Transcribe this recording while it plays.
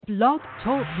Blog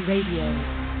Talk Radio.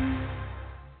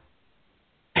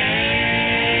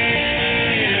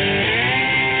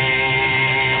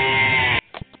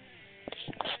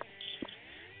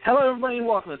 Hello, everybody, and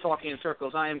welcome to Talking in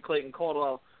Circles. I am Clayton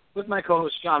Caldwell with my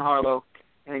co-host John Harlow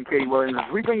and Katie Williams.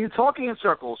 We bring you Talking in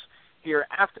Circles here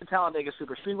after Talladega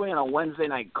Superspeedway on a Wednesday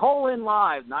night. Call in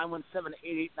live,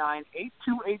 917-889-8280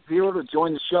 to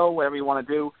join the show, whatever you want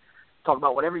to do. Talk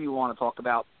about whatever you want to talk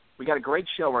about. We got a great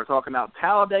show. We're talking about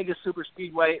Talladega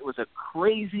Superspeedway. It was a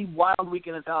crazy, wild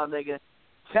weekend at Talladega.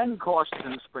 10 cautions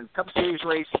in the Sprint Cup Series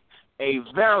race. A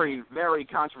very, very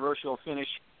controversial finish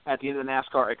at the end of the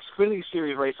NASCAR Xfinity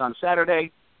Series race on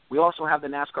Saturday. We also have the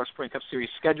NASCAR Sprint Cup Series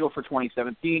schedule for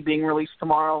 2017 being released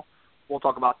tomorrow. We'll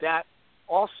talk about that.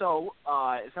 Also,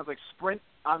 it sounds like Sprint,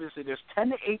 obviously there's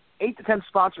 8 to 10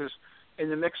 sponsors in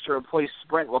the mix to replace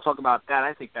Sprint. We'll talk about that.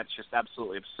 I think that's just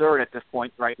absolutely absurd at this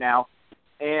point right now.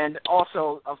 And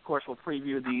also, of course, we'll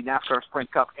preview the NASCAR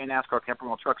Sprint Cup and NASCAR Camping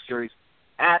World Truck Series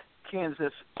at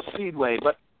Kansas Speedway.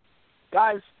 But,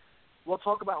 guys, we'll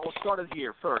start it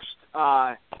here first.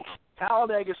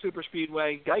 Talladega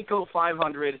Superspeedway, Geico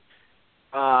 500.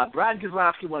 Brad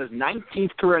Keselowski won his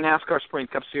 19th career NASCAR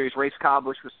Sprint Cup Series race. Kyle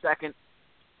Busch was second.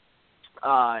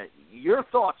 Your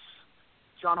thoughts,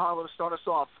 John Harlow, to start us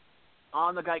off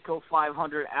on the Geico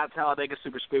 500 at Talladega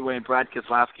Superspeedway and Brad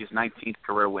Keselowski's 19th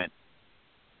career win.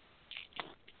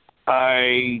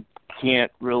 I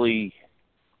can't really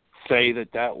say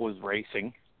that was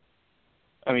racing.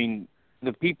 I mean,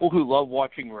 the people who love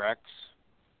watching wrecks,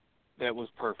 that was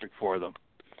perfect for them.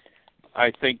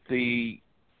 I think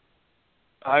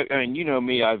I mean, you know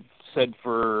me, I've said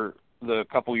for the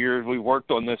couple years we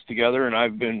worked on this together and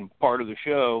I've been part of the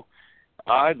show,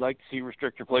 I'd like to see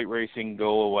restrictor plate racing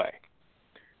go away.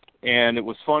 And it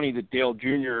was funny that Dale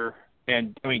Jr.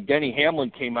 and, Denny Hamlin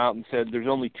came out and said there's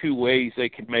only two ways they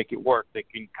can make it work. They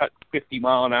can cut 50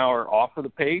 mile an hour off of the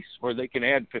pace or they can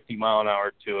add 50 mile an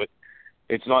hour to it.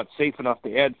 It's not safe enough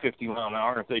to add 50 mile an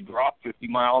hour. If they drop 50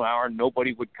 mile an hour,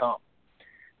 nobody would come.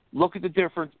 Look at the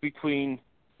difference between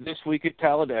this week at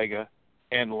Talladega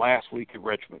and last week at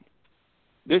Richmond.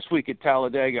 This week at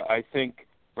Talladega, I think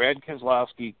Brad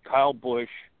Keselowski, Kyle Busch,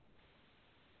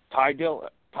 Ty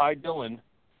Dillon,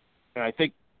 and I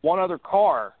think one other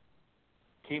car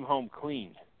came home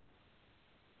clean.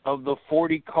 Of the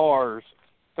 40 cars,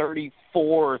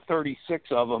 34 or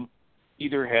 36 of them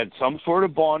either had some sort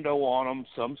of Bondo on them,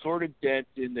 some sort of dent,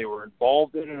 and they were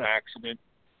involved in an accident.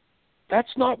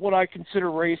 That's not what I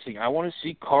consider racing. I want to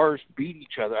see cars beat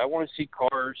each other. I want to see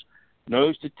cars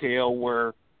nose to tail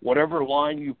where whatever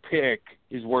line you pick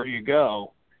is where you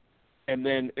go. And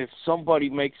then if somebody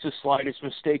makes the slightest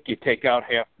mistake, you take out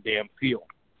half the damn field.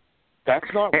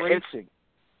 That's not racing.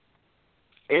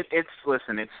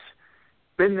 Listen, it's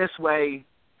been this way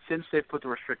since they put the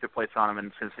restrictor plates on them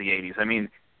and since the 80s. I mean,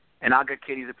 and I'll get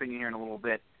Katie's opinion here in a little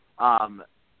bit. I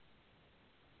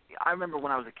remember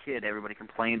when I was a kid, everybody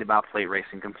complained about plate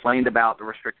racing, complained about the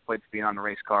restrictor plates being on the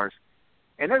race cars.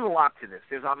 And there's a lot to this.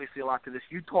 There's obviously a lot to this.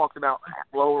 You talked about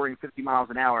lowering 50 miles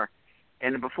an hour.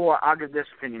 And I'll give this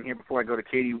opinion here before I go to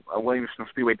Katie Williams from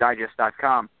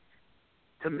SpeedwayDigest.com.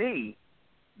 To me,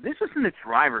 this is in the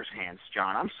driver's hands,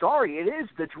 John. I'm sorry. It is.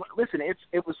 Listen,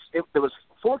 there was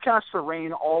forecast for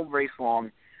rain all race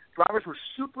long. Drivers were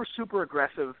super, super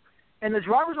aggressive. And the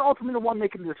drivers are ultimately the one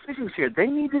making the decisions here. They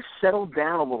need to settle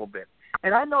down a little bit.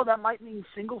 And I know that might mean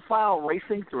single-file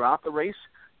racing throughout the race,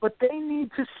 but they need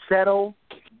to settle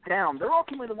down. They're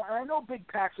ultimately the one. And I know big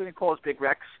packs are going to call us big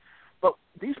wrecks, but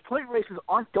these plate races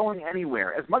aren't going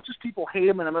anywhere. As much as people hate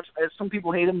them, and as some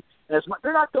people hate them,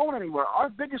 they're not going anywhere. Our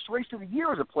biggest race of the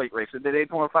year is a plate race, the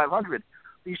Daytona 500.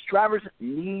 These drivers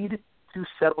need to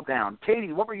settle down.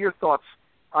 Katie, what were your thoughts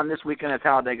on this weekend at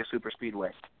Talladega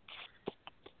Superspeedway?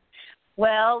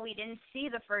 Well, we didn't see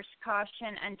the first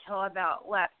caution until about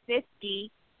lap 50,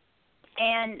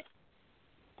 and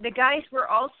the guys were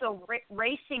also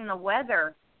racing the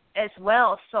weather as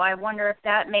well, so I wonder if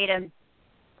that made them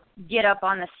get up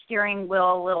on the steering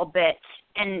wheel a little bit.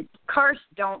 And cars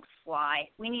don't fly.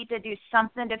 We need to do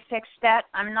something to fix that.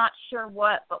 I'm not sure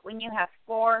what, but when you have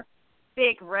 4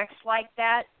 big wrecks like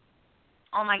that,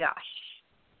 oh my gosh.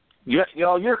 Yeah,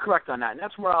 you're correct on that, and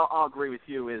that's where I'll agree with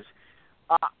you is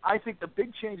I think the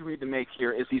big change we need to make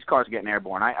here is these cars getting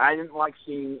airborne. I didn't like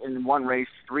seeing in one race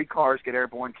 3 cars get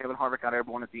airborne. Kevin Harvick got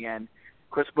airborne at the end.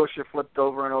 Chris Buescher flipped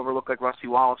over and over, looked like Rusty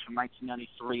Wallace from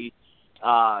 1993.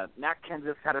 Matt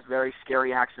Kenseth had a very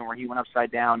scary accident where he went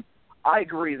upside down. I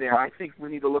agree there. I think we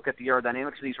need to look at the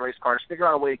aerodynamics of these race cars, figure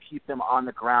out a way to keep them on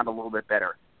the ground a little bit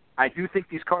better. I do think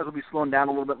these cars will be slowing down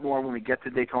a little bit more when we get to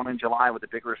Daytona in July with a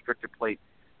bigger restrictor plate.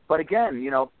 But again,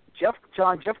 Jeff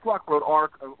Clark wrote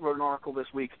an article this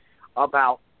week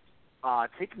about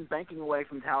taking banking away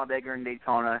from Talladega and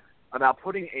Daytona, about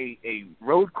putting a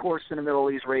road course in the middle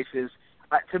of these races.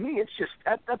 To me, it's just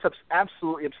that's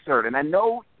absolutely absurd. And I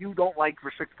know you don't like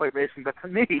restricted plate racing, but to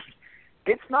me,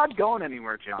 it's not going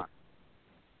anywhere, John.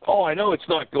 Oh, I know it's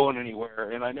not going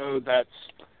anywhere, and I know that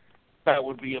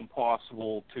would be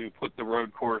impossible to put the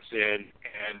road course in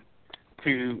and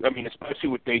especially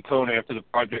with Daytona after the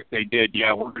project they did,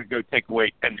 we're going to go take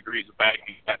away 10 degrees of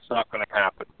banking. That's not going to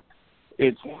happen.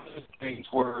 It's one of those things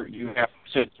where you have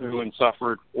to sit through and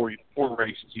suffer for 4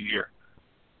 races a year.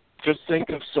 Just think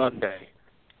of Sunday.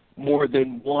 More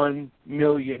than $1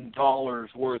 million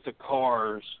worth of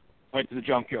cars went to the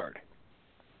junkyard.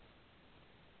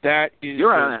 That is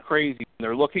crazy.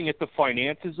 They're looking at the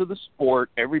finances of the sport.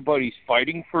 Everybody's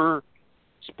fighting for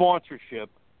sponsorship,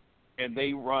 and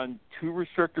they run 4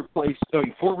 restrictor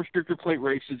plate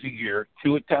races a year,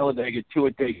 2 at Talladega, 2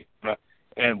 at Daytona,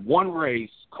 and 1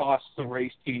 race costs the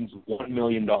race teams $1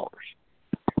 million.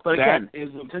 But again, that is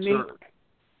absurd. To me,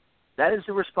 that is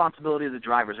the responsibility of the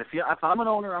drivers. If I'm an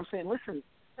owner, I'm saying, listen,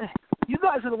 you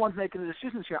guys are the ones making the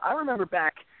decisions here. I remember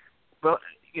back to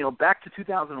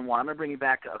 2001. I'm going to bring you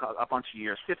back a bunch of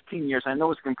years, 15 years. I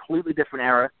know it's a completely different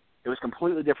era. It was a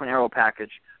completely different aero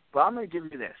package. But I'm going to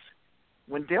give you this.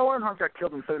 When Dale Earnhardt got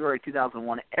killed in February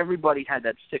 2001, everybody had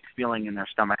that sick feeling in their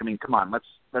stomach. I mean, come on,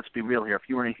 let's be real here. If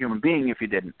you weren't a human being, if you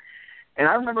didn't. And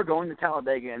I remember going to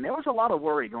Talladega, and there was a lot of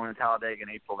worry going to Talladega in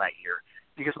April that year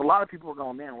because a lot of people were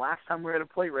going, man, last time we were at a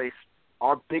plate race,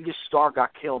 our biggest star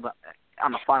got killed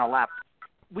on the final lap.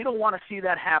 We don't want to see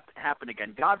that happen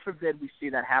again. God forbid we see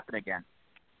that happen again.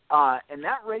 And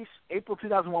that race, April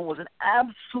 2001, was an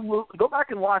absolute – go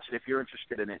back and watch it if you're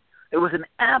interested in it. It was an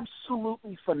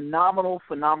absolutely phenomenal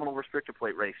restrictor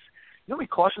plate race. You know how many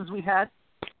cautions we had?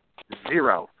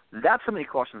 0. That's how many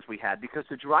cautions we had because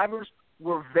the drivers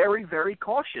were very, very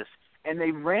cautious, and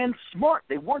they ran smart.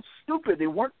 They weren't stupid. They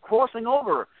weren't crossing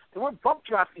over. They weren't bump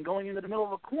drafting going into the middle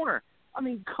of a corner. I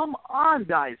mean, come on,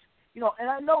 guys. You know, and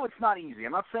I know it's not easy.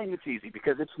 I'm not saying it's easy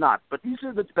because it's not, but these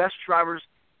are the best drivers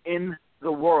in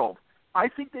the world. I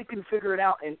think they can figure it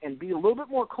out and be a little bit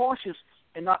more cautious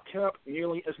and not tear up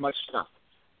nearly as much stuff.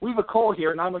 We have a call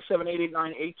here,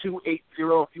 917-889-8280, if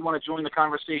you want to join the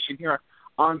conversation here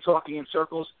on Talking in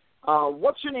Circles.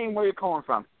 What's your name? Where are you calling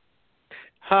from?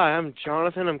 Hi, I'm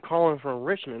Jonathan. I'm calling from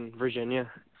Richmond, Virginia.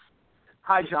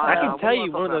 Hi, John. I can tell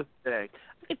you one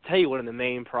of the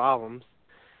main problems.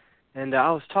 And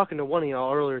I was talking to one of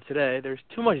y'all earlier today. There's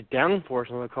too much downforce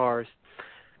on the cars.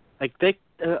 Like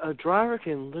a driver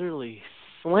can literally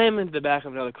slam into the back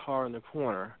of another car in the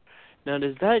corner. Now,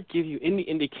 does that give you any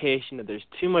indication that there's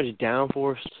too much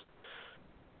downforce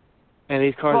and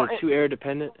these cars are too air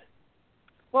dependent?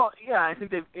 Well, yeah, I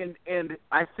think and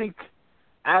I think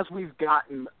as we've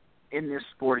gotten in this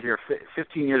sport here,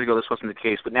 15 years ago this wasn't the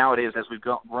case, but now it is as we've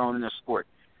grown in this sport.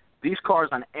 These cars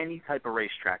on any type of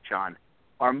racetrack, John,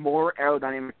 are more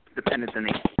aerodynamic dependent than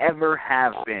they ever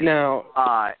have been. Now,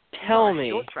 tell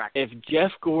me if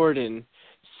Jeff Gordon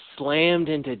slammed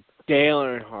into Dale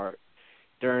Earnhardt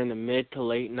during the mid to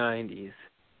late 90s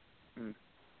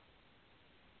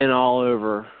and all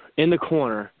over in the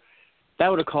corner, that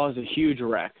would have caused a huge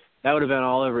wreck. That would have been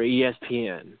all over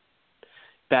ESPN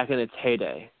back in its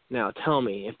heyday. Now, tell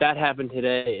me, if that happened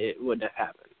today, it wouldn't have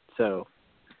happened. So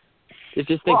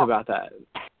just think about that.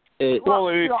 If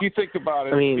you think about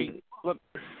it,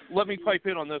 let me pipe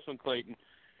in on this one, Clayton.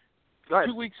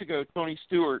 2 weeks ago, Tony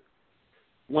Stewart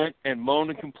went and moaned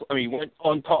and went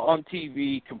on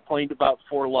TV, complained about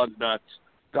 4 lug nuts,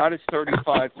 got his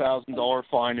 $35,000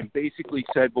 fine, and basically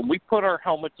said, when we put our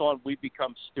helmets on, we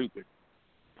become stupid.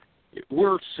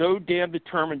 We're so damn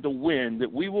determined to win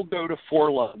that we will go to 4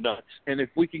 lug nuts, and if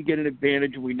we can get an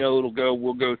advantage and we know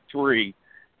we'll go 3.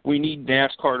 We need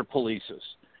NASCAR to police us.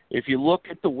 If you look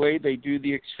at the way they do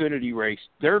the Xfinity race,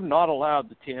 they're not allowed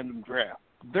the tandem draft.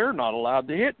 They're not allowed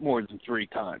to hit more than 3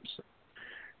 times.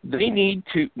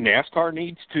 NASCAR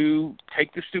needs to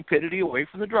take the stupidity away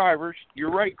from the drivers.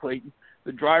 You're right, Clayton.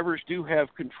 The drivers do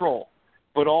have control,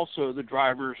 but also the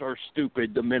drivers are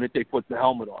stupid the minute they put the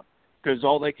helmet on because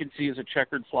all they can see is a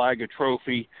checkered flag, a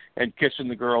trophy, and kissing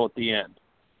the girl at the end.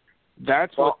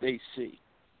 That's what they see.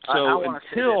 So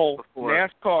until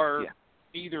NASCAR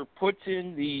either puts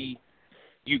in the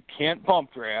you can't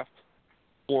bump draft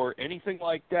or anything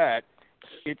like that,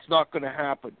 it's not going to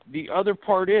happen. The other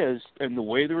part is, and the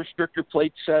way the restrictor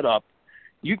plate's set up,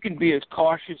 you can be as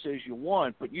cautious as you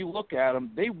want, but you look at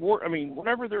them,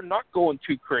 whenever they're not going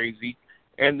too crazy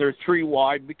and they're 3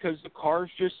 wide because the cars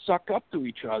just suck up to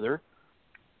each other,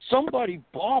 somebody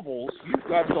bobbles, you've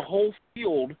got the whole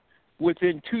field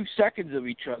within 2 seconds of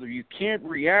each other. You can't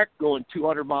react going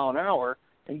 200 mile an hour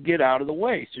and get out of the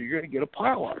way, so you're going to get a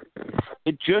pile-on.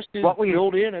 It just is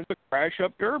built in as a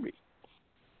crash-up derby.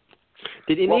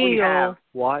 Did any of y'all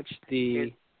watch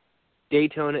the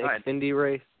Daytona Xfinity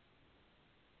race?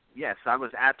 Yes, I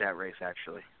was at that race,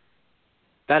 actually.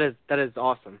 That is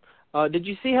awesome. Did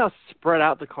you see how spread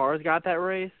out the cars got that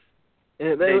race?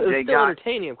 It was still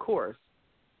entertaining, of course.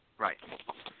 Right.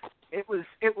 It was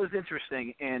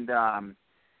interesting, and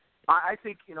I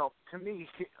think, to me,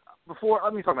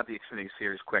 let me talk about the Xfinity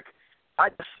Series quick. I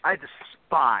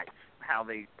despise how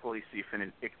they police the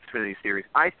Xfinity Series.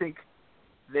 I think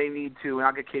they need to, and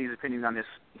I'll get Katie's opinion on this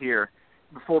here,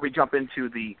 before we jump into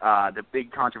the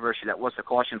big controversy that was the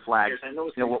caution flags. Yes, I know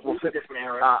it's different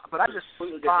era. But I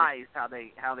despise how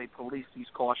they police these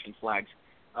caution flags,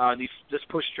 this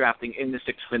push drafting in this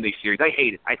Xfinity Series. I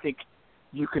hate it. I think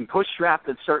you can push draft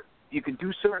you can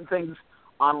do certain things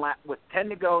on lap with 10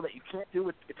 to go that you can't do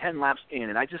with 10 laps in,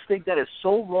 and I just think that is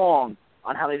so wrong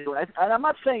on how they do it. And I'm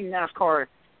not saying NASCAR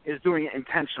is doing it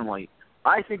intentionally.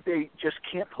 I think they just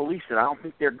can't police it. I don't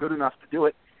think they're good enough to do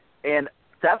it, and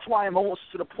that's why I'm almost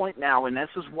to the point now, and this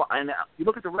is why. And you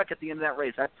look at the wreck at the end of that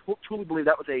race. I truly believe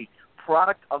that was a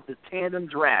product of the tandem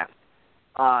draft.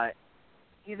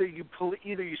 Either you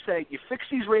say you fix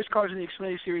these race cars in the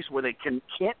Xfinity Series where they can't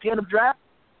tandem draft,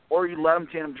 or you let them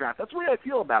tandem draft. That's the way I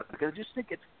feel about it, because I just think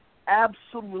it's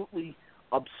absolutely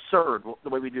absurd the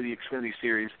way we do the Xfinity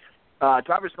Series.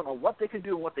 Drivers don't know what they can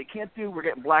do and what they can't do. We're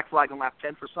getting black flag on lap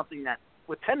 10 for something that,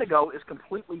 with 10 to go, is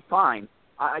completely fine.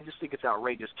 I just think it's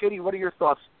outrageous. Katie, what are your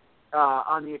thoughts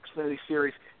on the Xfinity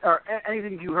Series, or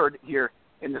anything you heard here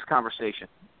in this conversation?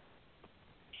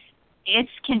 It's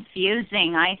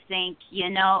confusing. I think,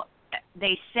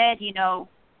 they said,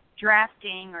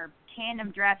 drafting or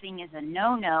tandem drafting is a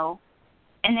no-no,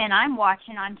 and then I'm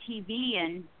watching on TV,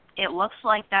 and it looks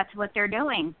like that's what they're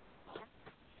doing.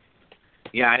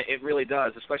 Yeah, it really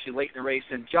does, especially late in the race.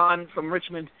 And John from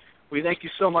Richmond, we thank you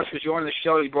so much for joining the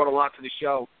show. You brought a lot to the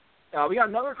show. We got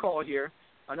another call here,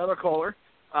 another caller.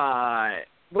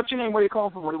 What's your name? Where are you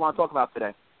calling from? What do you want to talk about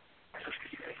today?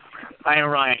 Hi, I'm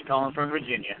Ryan, calling from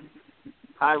Virginia.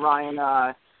 Hi, Ryan.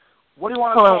 What do you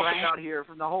want to talk about here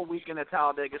from the whole weekend at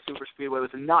Talladega Superspeedway? It was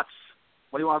nuts.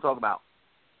 What do you want to talk about?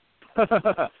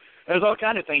 There's all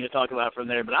kinds of things to talk about from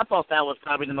there, but I thought that was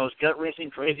probably the most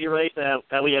gut-wrenching, crazy race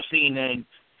that we have seen in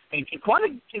quite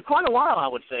a while, I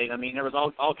would say. I mean, there was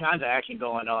all kinds of action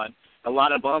going on. A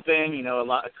lot of bumping,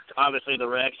 obviously the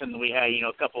wrecks, and we had,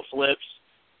 a couple flips.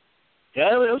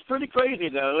 Yeah, it was pretty crazy,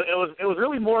 though. It was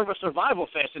really more of a survival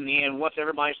fest in the end. Once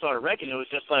everybody started wrecking, it was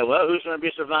just like, well, who's going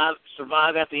to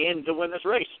survive at the end to win this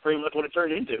race? Pretty much what it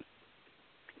turned into.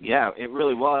 Yeah, it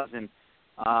really was. And,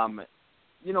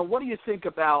 what do you think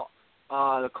about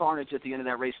the carnage at the end of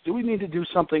that race? Do we need to do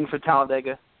something for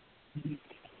Talladega?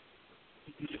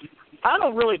 I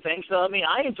don't really think so. I mean,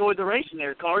 I enjoyed the racing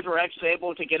there. Cars were actually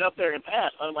able to get up there and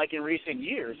pass, unlike in recent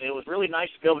years. It was really nice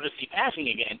to be able to see passing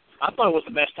again. I thought it was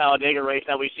the best Talladega race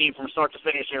that we've seen from start to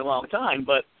finish in a long time.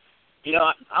 But,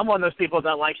 I'm one of those people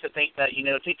that likes to think that,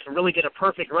 to really get a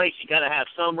perfect race, you got to have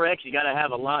some wrecks, you got to have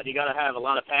a lot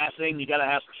of passing, you got to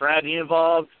have some strategy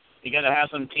involved, you got to have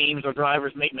some teams or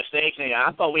drivers make mistakes. And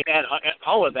I thought we had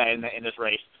all of that in this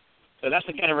race. So that's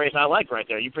the kind of race I like right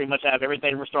there. You pretty much have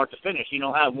everything from start to finish. You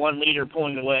don't have one leader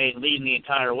pulling away and leading the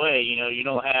entire way. You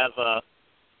don't have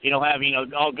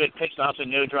all good pit stops and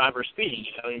no driver speeding.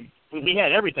 We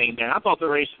had everything there. I thought the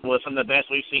race was some of the best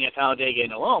we've seen at Talladega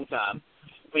in a long time.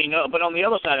 But on the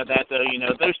other side of that, though,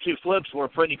 those two flips were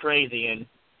pretty crazy, and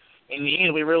in the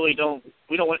end, we don't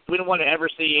want to ever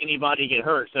see anybody get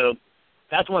hurt. So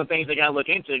that's one of the things they got to look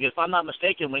into. Because if I'm not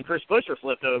mistaken, when Chris Buescher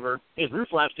flipped over, his roof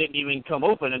flaps didn't even come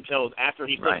open until after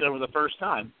he flipped over the first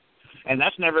time. And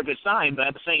that's never a good sign. But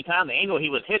at the same time, the angle he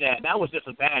was hit at, that was just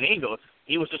a bad angle.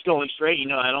 He was just going straight,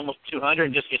 at almost 200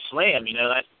 and just get slammed.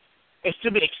 It's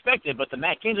to be expected. But the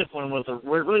Matt Kenseth one was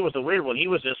really a weird one. He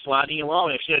was just sliding along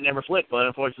and it should have never flipped, but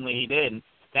unfortunately he did. And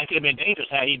that could have been dangerous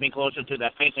had he been closer to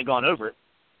that fence and gone over it.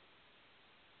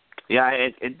 Yeah,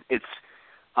 it's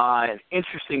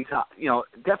interesting.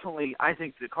 Definitely, I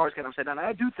think the cars got upside down.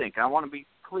 I want to be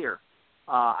clear,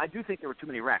 I do think there were too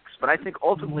many wrecks. But I think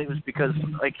ultimately it was because,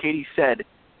 like Katie said,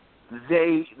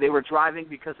 they were driving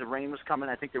because the rain was coming.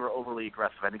 I think they were overly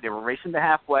aggressive. I think they were racing to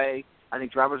halfway. I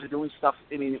think drivers are doing stuff.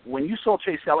 I mean, when you saw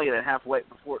Chase Elliott at halfway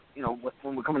before,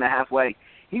 when we're coming to halfway,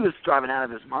 he was driving out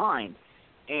of his mind.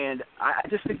 And I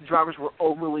just think the drivers were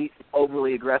overly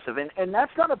aggressive. And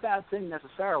that's not a bad thing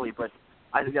necessarily, but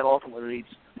I think that ultimately leads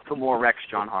to more wrecks,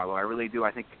 John Harlow. I really do.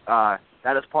 I think that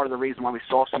is part of the reason why we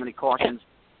saw so many cautions.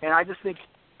 And I just think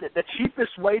the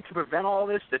cheapest way to prevent all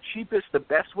this, the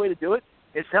best way to do it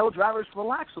is tell drivers to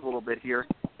relax a little bit here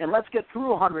and let's get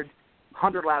through 100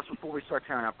 laps before we start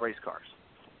tearing up race cars.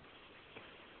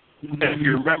 And if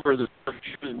you remember,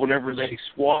 whenever they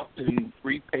swapped and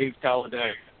repaved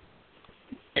Talladega,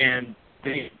 and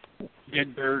they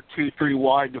did their 2-3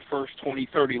 wide the first 20,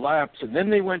 30 laps, and then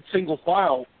they went single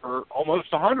file for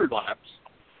almost 100 laps,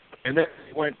 and then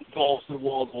they went balls to the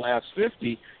wall the last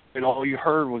 50, and all you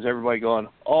heard was everybody going,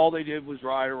 all they did was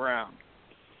ride around.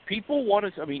 People want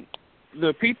to, I mean,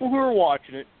 the people who are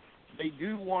watching it, they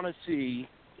do want to see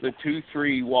the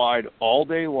 2-3 wide all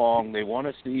day long. They want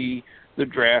to see the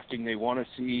drafting. They want to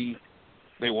see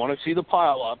the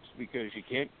pile-ups because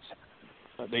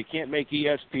they can't make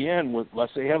ESPN unless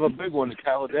they have a big one at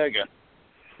Talladega.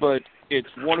 But it's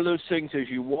one of those things, as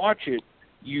you watch it,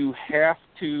 you have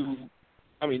to,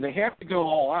 I mean, they have to go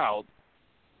all out,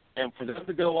 and for them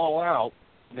to go all out,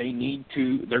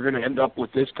 they're going to end up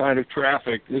with this kind of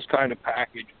traffic, this kind of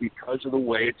package because of the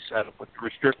way it's set up with the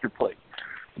restrictor plate.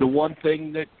 The one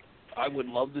thing that I would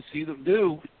love to see them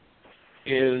do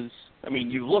is, I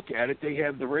mean, you look at it, they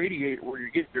have the radiator where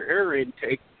you get your air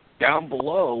intake down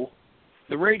below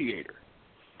the radiator.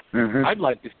 Mm-hmm. I'd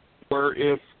like to see where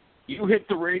if you hit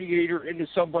the radiator into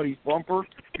somebody's bumper,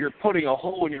 you're putting a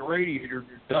hole in your radiator,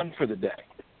 you're done for the day.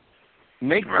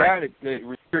 Make that at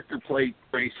the restrictor plate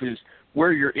races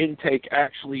where your intake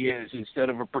actually is instead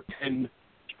of a pretend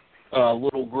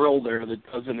little grill there that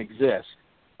doesn't exist.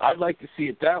 I'd like to see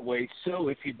it that way, so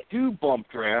if you do bump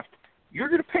draft, you're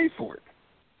going to pay for it.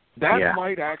 That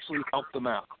might actually help them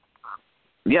out.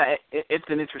 Yeah, it's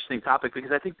an interesting topic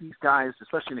because I think these guys,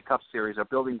 especially in the Cup Series, are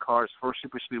building cars for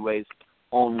super speedways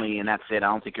only, and that's it. I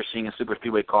don't think you're seeing a super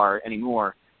speedway car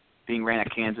anymore being ran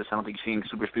at Kansas. I don't think you're seeing a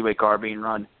super speedway car being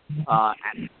run at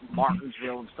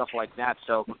Martinsville and stuff like that.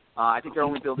 So I think they're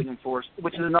only building them for,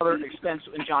 which is another expense.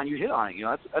 And John, you hit on it. You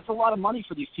know, that's a lot of money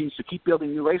for these teams to keep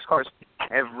building new race cars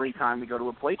every time we go to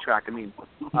a plate track. I mean,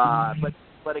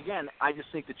 but again, I just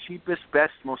think the cheapest,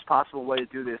 best, most possible way to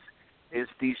do this is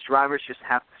these drivers just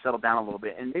have to settle down a little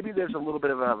bit. And maybe there's a little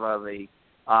bit of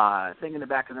a thing in the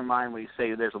back of their mind where you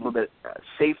say there's a little bit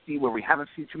safety where we haven't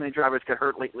seen too many drivers get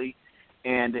hurt lately,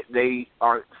 and they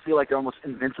feel like they're almost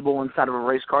invincible inside of a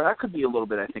race car. That could be a little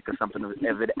bit, I think, of something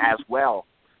of it as well.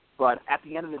 But at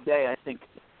the end of the day, I think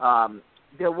I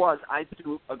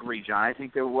do agree, John. I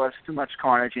think there was too much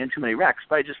carnage and too many wrecks.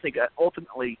 But I just think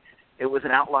ultimately it was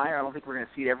an outlier. I don't think we're going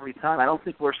to see it every time. I don't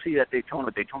think we'll see it at Daytona.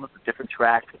 Daytona's a different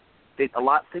track. Things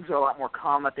are a lot more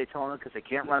calm at Daytona because they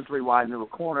can't run 3 wide into a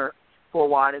corner, 4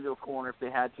 wide into a corner if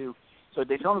they had to. So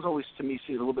Daytona's always, to me,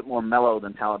 seems a little bit more mellow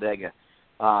than Talladega.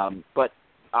 But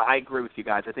I agree with you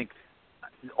guys. I think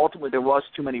ultimately there was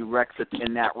too many wrecks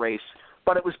in that race.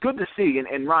 But it was good to see.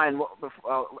 And Ryan,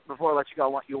 before I let you go, I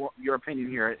want your opinion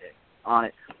here on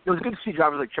it. It was good to see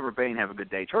drivers like Trevor Bayne have a good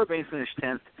day. Trevor Bayne finished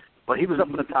 10th, but he was up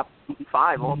in the top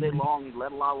 5 all day long. He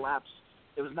led a lot of laps.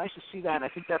 It was nice to see that, and I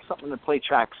think that's something that plate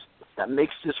tracks that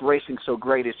makes this racing so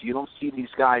great is you don't see these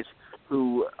guys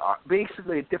who are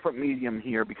basically a different medium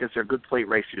here because they're good plate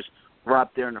racers right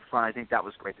up there in the front. I think that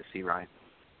was great to see, Ryan.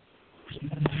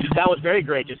 That was very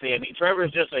great to see. I mean,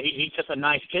 Trevor's he's just a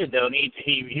nice kid, though, and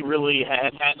he really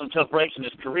has had some tough breaks in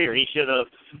his career. He should have,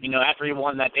 after he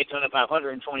won that Daytona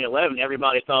 500 in 2011,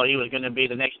 everybody thought he was going to be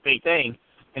the next big thing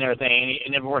and everything, and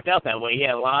it never worked out that way. He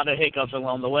had a lot of hiccups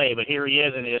along the way, but here he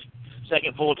is in his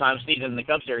second full-time season in the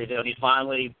Cup Series, and he's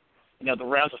finally, the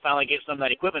rounds are finally getting some of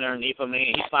that equipment underneath him, and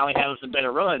he's finally having some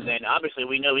better runs, and obviously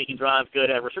we know he can drive good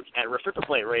at restrictor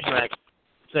plate racetracks.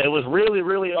 So it was really,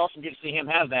 really awesome to see him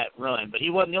have that run. But he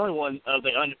wasn't the only one of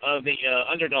the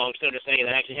underdogs, so to say,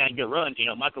 that actually had good runs.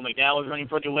 Michael McDowell was running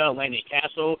pretty well. Landon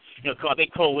Castle, I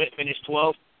think Cole Witt finished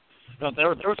 12th. There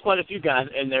was quite a few guys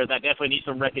in there that definitely need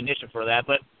some recognition for that.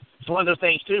 But it's one of those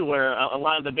things, too, where a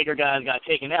lot of the bigger guys got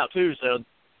taken out, too, so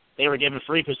they were given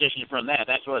free position from that.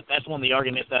 That's one of the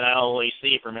arguments that I always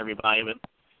see from everybody. But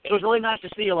it was really nice to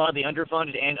see a lot of the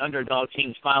underfunded and underdog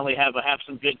teams finally have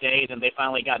some good days, and they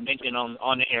finally got mentioned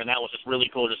on the air, and that was just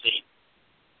really cool to see.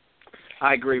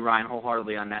 I agree, Ryan,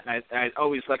 wholeheartedly on that. And I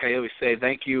always say,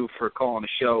 thank you for calling the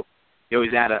show. You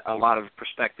always add a lot of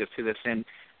perspective to this. And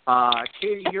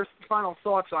Katie, your final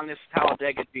thoughts on this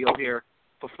Talladega deal here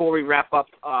before we wrap up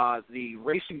the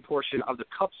racing portion of the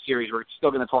Cup Series. We're still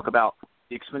going to talk about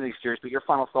the Xfinity Series, but your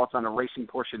final thoughts on the racing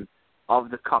portion of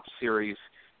the Cup Series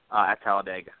at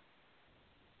Talladega.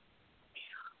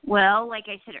 Well, like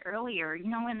I said earlier,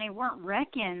 when they weren't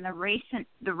wrecking, the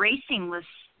racing was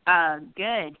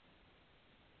good.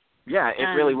 Yeah, it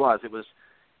really was.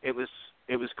 It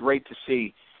was great to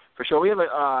see. For sure. We have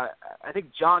I think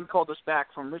John called us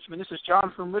back from Richmond. This is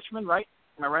John from Richmond, right?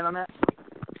 Am I right on that?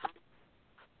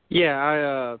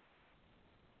 Yeah,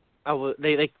 I was.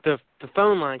 The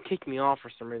phone line kicked me off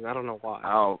for some reason. I don't know why.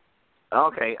 Oh,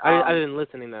 okay. I've been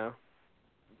listening though.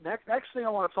 Next thing I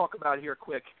want to talk about here,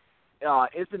 quick,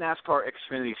 is the NASCAR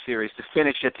Xfinity Series to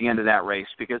finish at the end of that race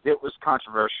because it was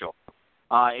controversial.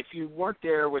 If you weren't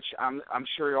there, which I'm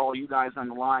sure all you guys on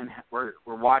the line were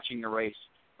watching the race,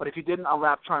 but if you didn't, I'll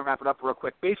try and wrap it up real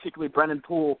quick. Basically, Brendan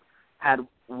Poole had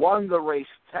won the race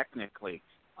technically.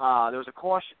 There was a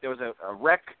caution, there was a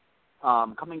wreck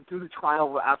coming through the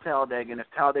trial at Talladega, and if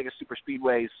Talladega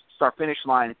Superspeedway's start-finish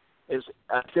line is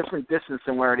a different distance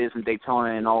than where it is in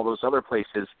Daytona and all those other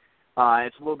places,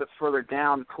 it's a little bit further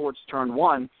down towards Turn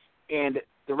 1, and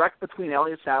the wreck between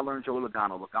Elliott Sadler and Joey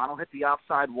Logano. Logano hit the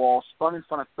outside wall, spun in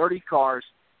front of 30 cars,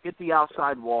 hit the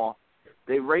outside wall.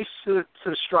 They raced to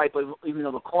the stripe, even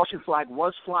though the caution flag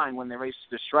was flying when they raced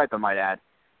to the stripe, I might add.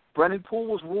 Brendan Poole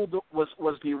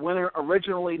was the winner.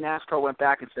 Originally, NASCAR went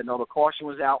back and said, no, the caution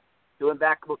was out. They went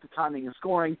back, looked at timing and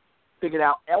scoring, figured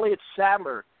out Elliott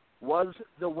Sadler was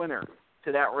the winner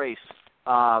to that race.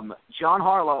 John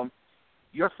Harlow,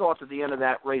 your thoughts at the end of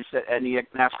that race at the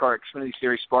NASCAR Xfinity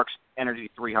Series Sparks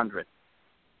Energy 300?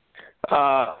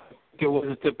 It was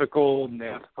a typical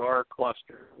NASCAR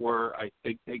cluster where I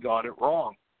think they got it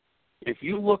wrong. If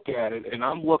you look at it, and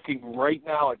I'm looking right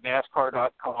now at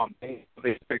NASCAR.com, they have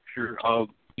a picture of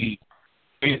the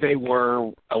way they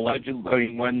were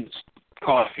allegedly when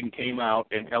caution came out,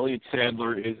 and Elliott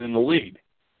Sadler is in the lead.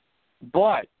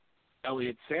 But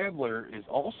Elliott Sadler is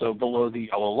also below the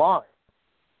yellow line.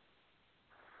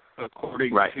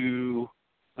 According to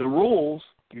the rules,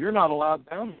 you're not allowed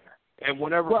down there. And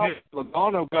whenever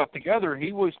Logano got together,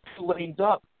 he was 2 lanes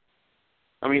up.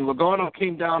 I mean, Logano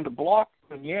came down to block,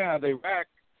 and yeah, they wrecked,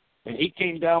 and he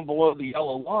came down below the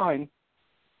yellow line.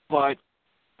 But,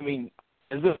 I mean,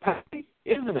 is it a penalty?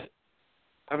 Isn't it?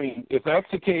 I mean, if that's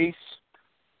the case,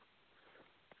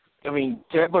 I mean,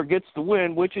 Sadler gets the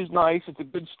win, which is nice. It's a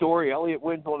good story. Elliott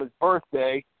wins on his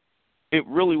birthday. It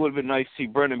really would have been nice to see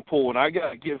Brendan Poole, and I got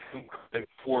to give him credit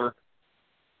for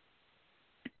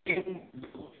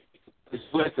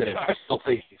with it. I still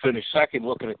think he finished second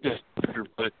looking at this picture,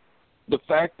 but the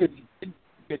fact that he didn't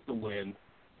get the win,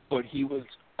 but he was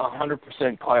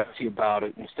 100% classy about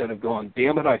it instead of going,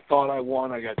 damn it, I thought I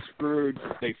won, I got screwed.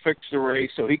 They fixed the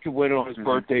race so he could win it on his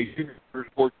birthday,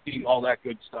 14, all that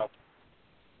good stuff.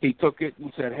 He took it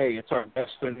and said, hey, it's our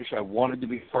best finish. I wanted to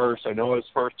be first. I know I was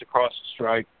first across the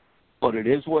stripe, but it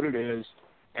is what it is,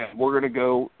 and we're going to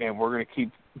go and we're going to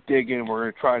keep digging. We're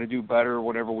going to try to do better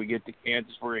whenever we get to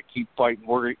Kansas. We're going to keep fighting.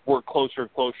 We're closer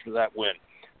and closer to that win.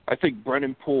 I think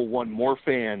Brendan Poole won more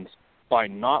fans by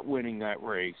not winning that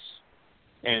race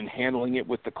and handling it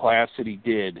with the class that he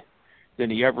did than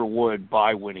he ever would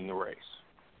by winning the race.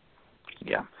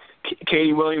 Yeah.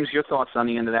 Katie Williams, your thoughts on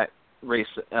the end of that race,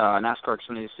 NASCAR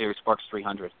Xfinity Series Sparks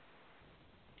 300?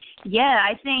 Yeah,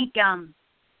 I think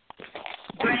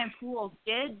Brendan Poole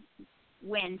did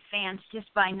win fans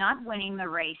just by not winning the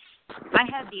race. I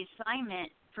had the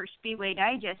assignment for Speedway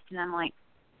Digest, and I'm like,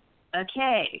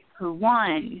 okay, who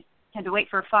won? Had to wait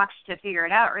for Fox to figure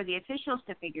it out or the officials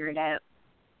to figure it out.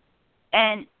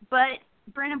 But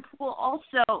Brendan Poole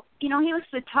also, he was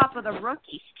the top of the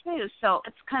rookies too, so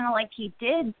it's kind of like he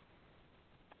did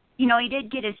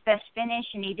get his best finish,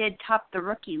 and he did top the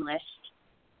rookie list.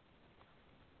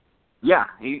 Yeah,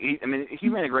 he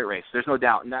ran a great race. There's no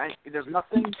doubt. And there's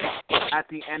nothing at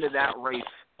the end of that race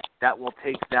that will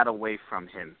take that away from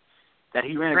him. That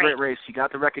he ran a great race. He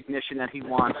got the recognition that he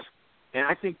wants. And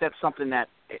I think that's something that,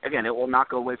 again, it will not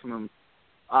go away from him.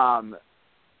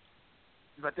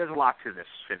 But there's a lot to this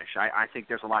finish. I think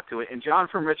there's a lot to it. And John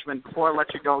from Richmond, before I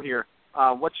let you go here,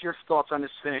 what's your thoughts on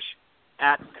this finish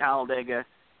at Talladega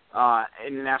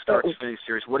in the NASCAR Xfinity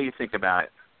Series? What do you think about it?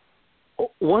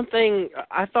 One thing,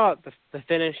 I thought the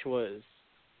finish was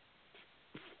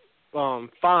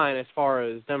fine as far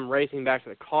as them racing back to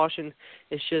the caution.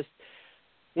 It's just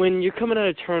when you're coming out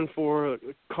of turn 4,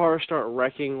 cars start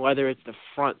wrecking, whether it's the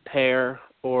front pair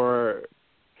or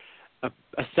a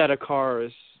set of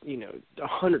cars,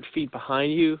 100 feet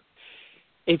behind you.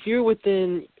 If you're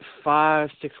within 500-600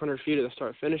 feet of the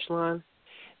start-finish line,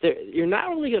 you're not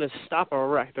really going to stop a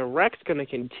wreck. The wreck's going to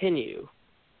continue.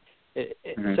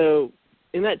 Mm-hmm. So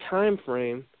in that time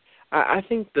frame, I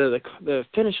think the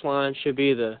finish line should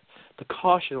be the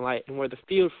caution light and where the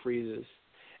field freezes.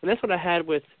 And that's what I had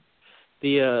with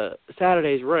the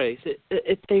Saturday's race.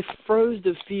 They froze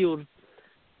the field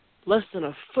less than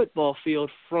a football field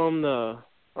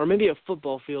or maybe a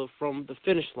football field from the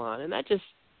finish line. And that just,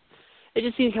 it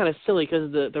just seemed kind of silly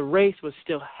because the race was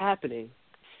still happening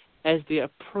as they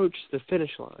approached the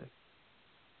finish line,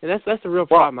 and that's the real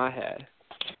problem I had.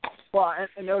 Well,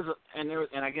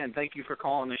 and again, thank you for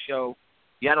calling the show.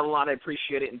 You had a lot. I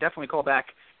appreciate it, and definitely call back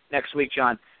next week,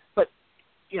 John. But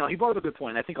he brought up a good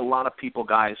point. I think a lot of people,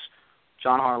 guys,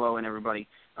 John Harlow and everybody,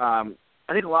 I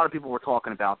think a lot of people were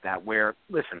talking about that. Where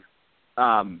listen,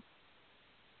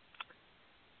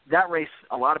 that race,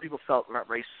 a lot of people felt that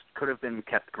race could have been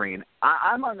kept green.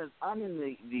 I'm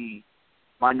in the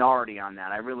minority on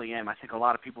that. I really am. I think a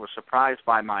lot of people were surprised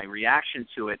by my reaction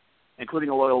to it, including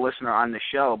a loyal listener on the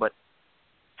show. But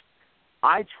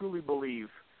I truly believe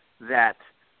that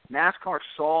NASCAR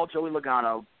saw Joey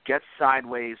Logano get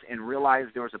sideways and realized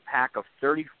there was a pack of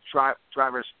 30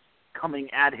 drivers coming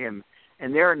at him,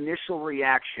 and their initial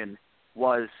reaction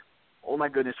was, oh my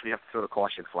goodness, we have to throw the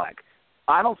caution flag.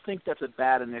 I don't think that's a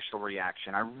bad initial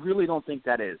reaction. I really don't think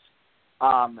that is.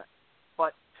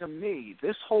 But to me,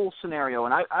 this whole scenario,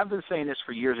 and I've been saying this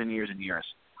for years and years and years,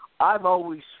 I've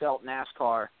always felt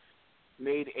NASCAR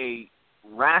made a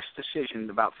rash decision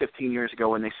about 15 years ago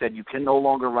when they said you can no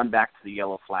longer run back to the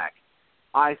yellow flag.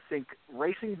 I think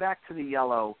racing back to the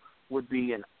yellow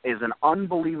is an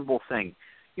unbelievable thing.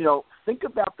 Think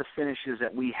about the finishes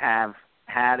that we have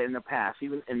had in the past,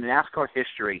 even in NASCAR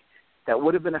history, that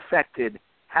would have been affected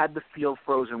had the field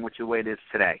frozen, which is the way it is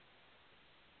today.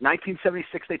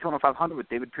 1976 Daytona 500 with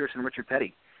David Pearson and Richard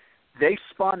Petty. They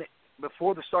spun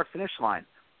before the start-finish line.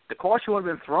 The caution would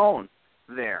have been thrown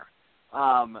there.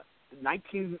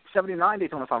 1979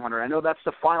 Daytona 500, I know that's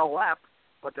the final lap,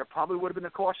 but there probably would have been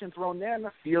a caution thrown there, and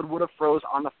the field would have froze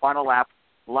on the final lap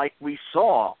like we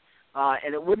saw.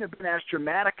 And it wouldn't have been as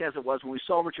dramatic as it was when we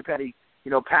saw Richard Petty,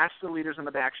 past the leaders on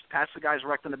the back, past the guys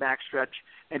wrecked on the backstretch,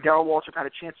 and Darrell Waltrip had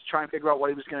a chance to try and figure out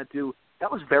what he was going to do.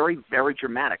 That was very, very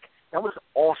dramatic. That was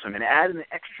awesome, and it added an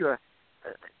extra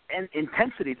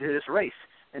intensity to this race.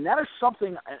 And that is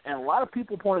something, and a lot of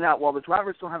people pointed out, well, the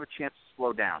drivers don't have a chance to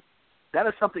slow down. That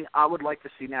is something I would like to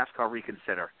see NASCAR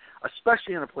reconsider,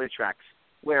 especially on the play tracks,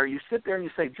 where you sit there and you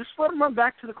say, just let them run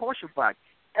back to the caution flag.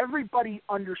 Everybody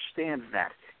understands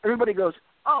that. Everybody goes,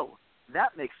 oh,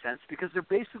 that makes sense because they're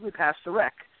basically past the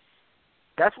wreck.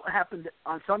 That's what happened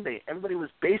on Sunday. Everybody was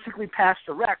basically past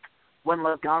the wreck when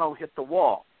Logano hit the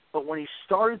wall. But when he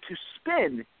started to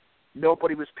spin,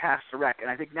 nobody was past the wreck. And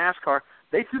I think NASCAR,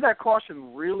 they threw that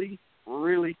caution really,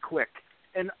 really quick.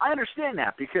 And I understand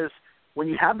that because when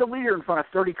you have the leader in front of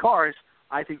 30 cars,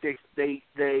 I think they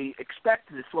expect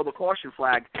to throw the caution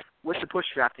flag with the push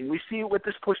drafting. We see it with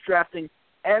this push drafting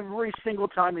every single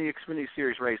time in the Xfinity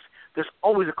Series race. There's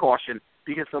always a caution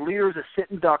because the leader is a sit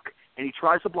and duck, and he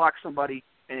tries to block somebody,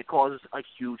 and it causes a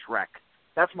huge wreck.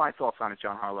 That's my thoughts on it,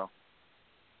 John Harlow.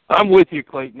 I'm with you,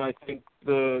 Clayton. I think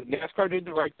the NASCAR did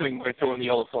the right thing by throwing the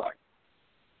yellow flag.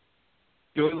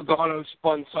 Joey Logano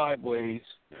spun sideways.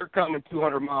 They're coming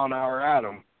 200 mile an hour at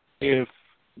him. If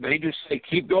they just say,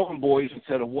 keep going, boys,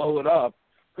 instead of blow it up,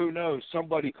 who knows?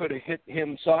 Somebody could have hit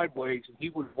him sideways, and he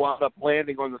would have wound up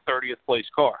landing on the 30th place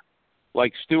car,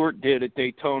 like Stewart did at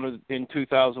Daytona in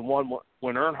 2001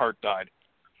 when Earnhardt died.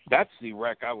 That's the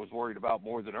wreck I was worried about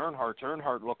more than Earnhardt's.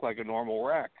 Earnhardt looked like a normal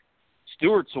wreck.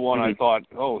 Stewart's the one I thought,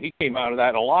 he came out of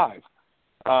that alive.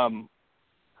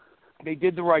 They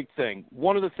did the right thing.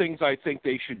 One of the things I think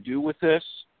they should do with this,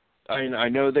 I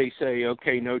know they say,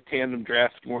 okay, no tandem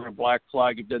draft, we're a black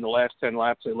flag, and then the last 10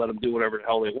 laps they let them do whatever the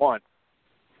hell they want.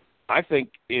 I think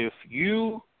if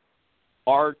you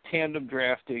are tandem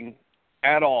drafting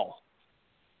at all,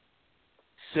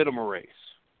 sit them a race.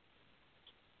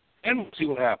 And we'll see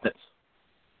what happens.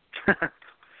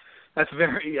 That's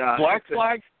very black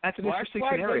flag. That's an black interesting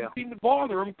flag scenario. Doesn't seem to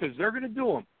bother them because they're going to do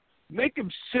them. Make them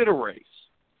sit a race.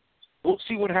 We'll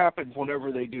see what happens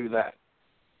whenever they do that.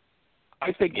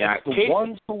 I think that's the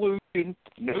one solution.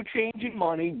 No change in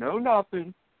money, no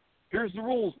nothing. Here's the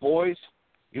rules, boys.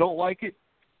 You don't like it,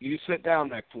 you sit down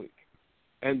next week.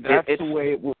 And that's the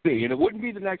way it will be. And it wouldn't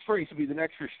be the next race. It would be the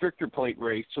next restrictor plate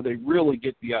race, so they really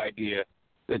get the idea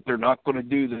that they're not going to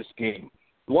do this game.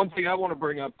 The one thing I want to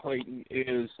bring up, Clayton,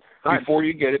 is before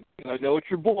you get it, I know it's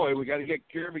your boy, we got to get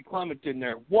Jeremy Clement in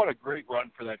there. What a great run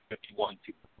for that 51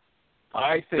 team.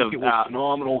 I think it was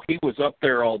phenomenal. He was up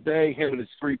there all day, him and his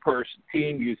three-person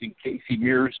team using Casey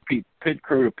Mears' pit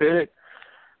crew to pit it.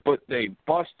 But they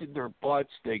busted their butts.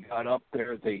 They got up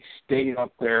there. They stayed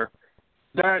up there.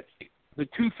 The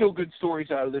two feel-good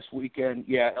stories out of this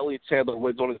weekend, Elliott Sadler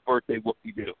wins on his birthday.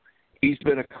 Whoop-de-doo. He's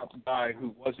been a Cup guy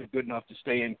who wasn't good enough to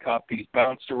stay in Cup. He's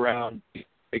bounced around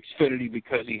Xfinity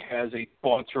because he has a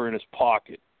sponsor in his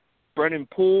pocket. Brennan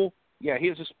Poole, he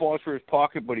has a sponsor in his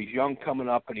pocket, but he's young coming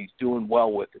up and he's doing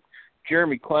well with it.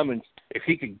 Jeremy Clemens, if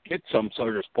he could get some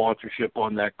sort of sponsorship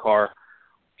on that car,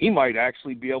 he might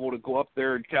actually be able to go up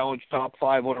there and challenge top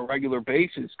 5 on a regular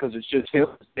basis, because it's just him,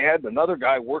 his dad, and another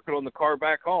guy working on the car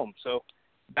back home. So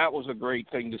that was a great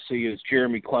thing to see, is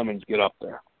Jeremy Clemens get up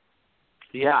there.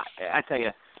 Yeah, I tell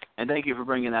you, and thank you for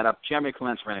bringing that up. Jeremy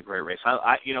Clemens ran a great race.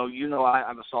 I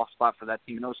have a soft spot for that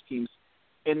team. Those teams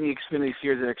in the Xfinity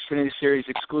Series, they're Xfinity Series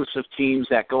exclusive teams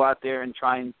that go out there and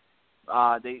try and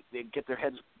they get their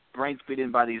heads brains beat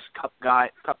in by these cup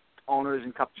owners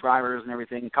and cup drivers and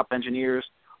everything, cup engineers,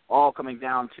 all coming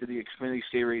down to the Xfinity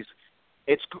Series.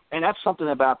 And that's something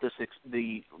about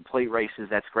the plate races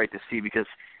that's great to see, because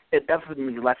it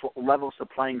definitely levels the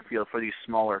playing field for these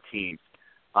smaller teams,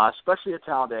 especially at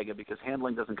Talladega, because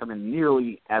handling doesn't come in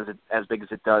nearly as big as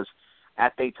it does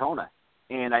at Daytona.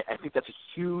 And I think that's a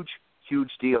huge,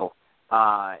 huge deal.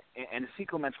 And to see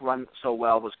Clements run so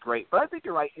well was great. But I think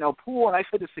you're right. Poole, and I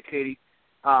said this to Katie,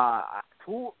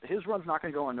 Poole, his run's not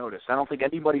going to go unnoticed. I don't think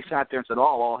anybody sat there and said,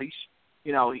 oh, well,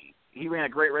 he ran a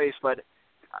great race, but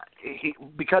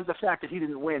because of the fact that he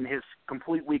didn't win, his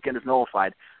complete weekend is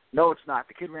nullified. No, it's not.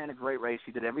 The kid ran a great race.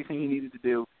 He did everything he needed to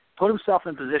do, put himself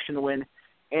in position to win,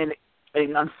 and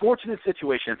an unfortunate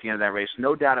situation at the end of that race,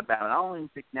 no doubt about it. I don't even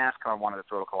think NASCAR wanted to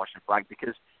throw a caution flag,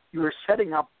 because you were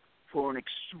setting up for an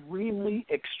extremely,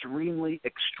 extremely,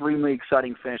 extremely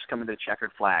exciting finish coming to the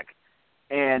checkered flag.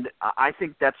 And I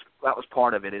think that was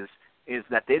part of it, is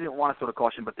that they didn't want to throw the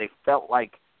caution, but they felt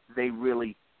like they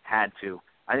really had to.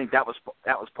 I think that was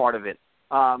part of it.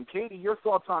 Katie, your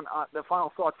thoughts on the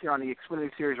final thoughts here on the Xfinity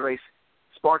Series race,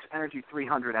 Sparks Energy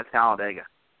 300 at Talladega.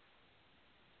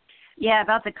 Yeah,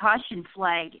 about the caution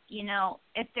flag.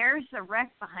 If there's a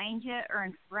wreck behind you or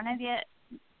in front of you,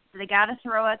 they got to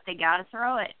throw it. They got to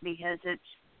throw it, because it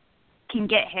can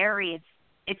get hairy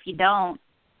if you don't.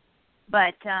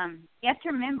 But you have to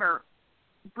remember,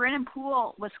 Brennan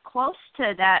Poole was close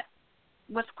to at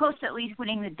least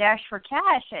winning the Dash for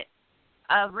Cash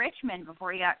at Richmond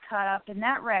before he got caught up in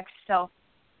that wreck. So,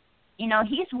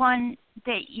 he's one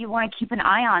that you want to keep an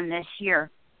eye on this year.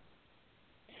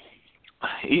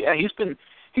 He's with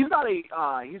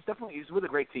a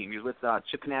great team. He's with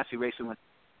Chip Ganassi Racing with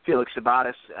Felix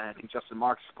Sabatis. I think Justin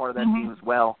Marks is part of that team as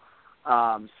well.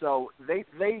 So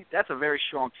that's a very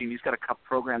strong team. He's got a cup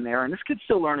program there, and this kid's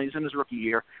still learning. He's in his rookie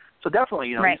year. So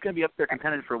definitely, right. He's going to be up there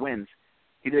contending for wins.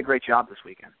 He did a great job this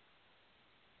weekend.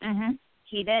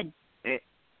 He did.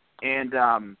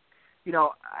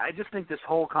 I just think this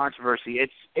whole controversy,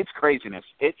 it's craziness.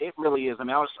 It really is. I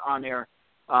mean, I was on there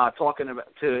talking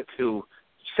to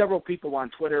several people on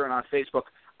Twitter and on Facebook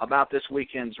about this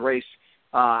weekend's race.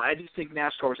 I just think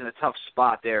NASCAR was in a tough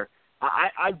spot there.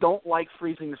 I don't like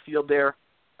freezing the field there.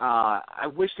 I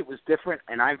wish it was different,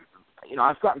 and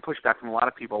I've gotten pushback from a lot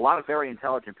of people, a lot of very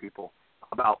intelligent people,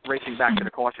 about racing back to the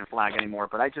caution flag anymore.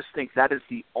 But I just think that is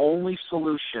the only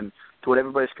solution to what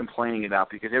everybody's complaining about,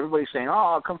 because everybody's saying,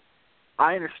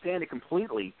 I understand it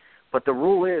completely, but the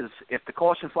rule is if the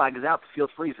caution flag is out, the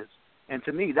field freezes. And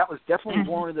to me, that was definitely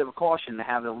warranted of a caution to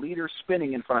have the leader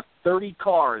spinning in front of 30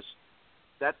 cars.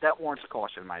 That warrants a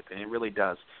caution, in my opinion. It really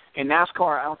does. And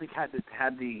NASCAR, I don't think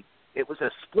it was a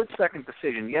split-second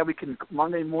decision. Yeah, we can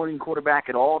Monday morning quarterback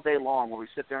it all day long, where we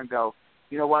sit there and go,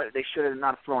 you know what, they should have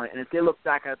not thrown it. And if they look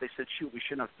back at it, they said, shoot, we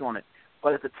shouldn't have thrown it.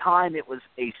 But at the time, it was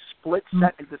a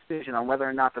split-second decision on whether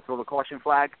or not to throw the caution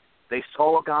flag. They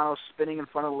saw Logano spinning in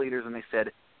front of the leaders, and they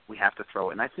said, we have to throw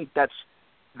it. And I think that's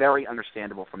very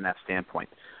understandable from that standpoint.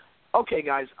 Okay,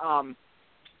 guys,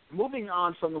 moving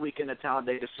on from the weekend at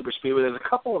Talladega Superspeedway, there's a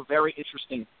couple of very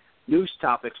interesting news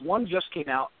topics. One just came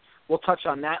out. We'll touch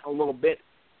on that a little bit.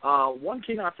 One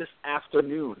came out this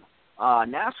afternoon.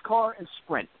 NASCAR and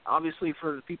Sprint. Obviously,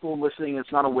 for the people listening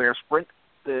that's not aware, Sprint,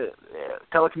 the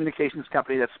telecommunications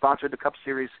company that sponsored the Cup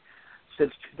Series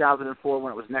since 2004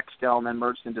 when it was Nextel and then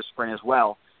merged into Sprint as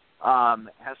well,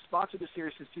 has sponsored the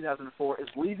series since 2004, is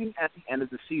leaving at the end of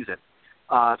the season.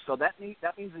 So that means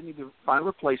they need to find a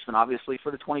replacement, obviously,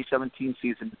 for the 2017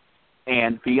 season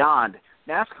and beyond.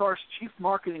 NASCAR's Chief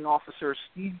Marketing Officer,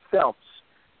 Steve Phelps,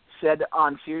 said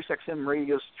on SiriusXM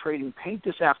Radio's Trading Paint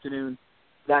this afternoon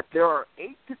that there are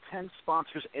 8 to 10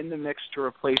 sponsors in the mix to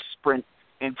replace Sprint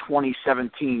in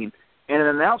 2017. And an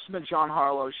announcement, John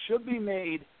Harlow, should be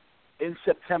made in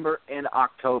September and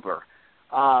October.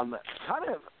 Kind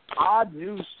of odd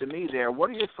news to me there.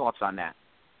 What are your thoughts on that?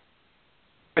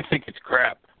 I think it's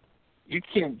crap. You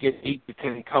can't get 8 to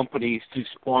 10 companies to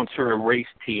sponsor a race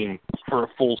team for a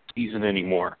full season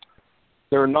anymore.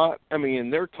 They're not,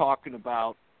 they're talking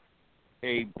about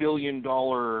a $1 billion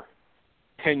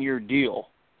 10-year deal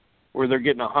where they're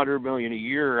getting $100 million a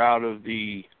year out of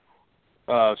the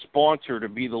sponsor to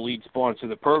be the lead sponsor of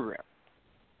the program.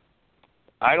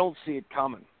 I don't see it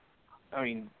coming. I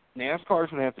mean, NASCAR's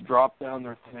going to have to drop down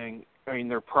their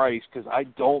price, because I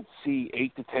don't see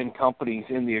 8 to 10 companies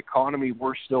in the economy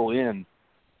we're still in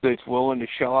that's willing to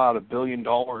shell out $1 billion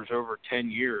over 10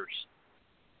 years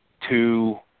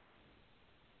to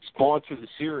sponsor the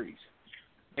series.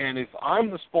 And if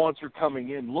I'm the sponsor coming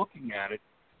in looking at it,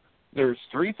 there's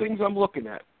 3 things I'm looking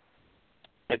at.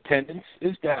 Attendance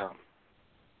is down.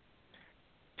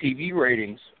 TV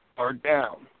ratings are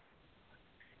down.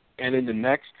 And in the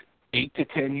next 8 to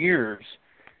 10 years,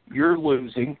 you're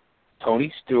losing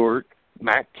Tony Stewart,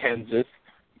 Matt Kenseth,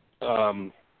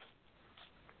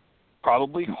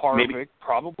 probably Harvick,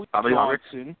 probably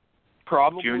Johnson,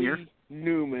 probably Junior.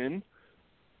 Newman.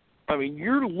 I mean,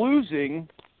 you're losing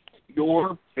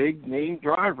your big-name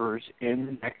drivers in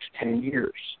the next 10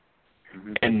 years.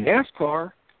 Mm-hmm. And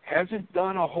NASCAR hasn't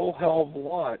done a whole hell of a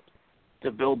lot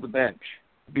to build the bench,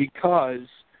 because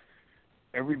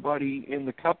everybody in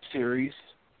the Cup Series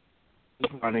is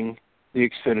running the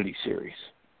Xfinity Series.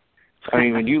 I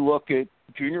mean, when you look at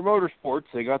Junior Motorsports,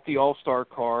 they got the All-Star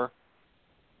car.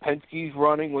 Penske's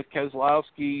running with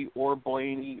Keselowski or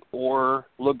Blaney or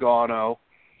Logano.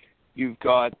 You've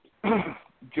got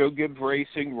Joe Gibbs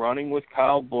Racing running with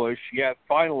Kyle Busch. Yeah,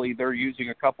 finally they're using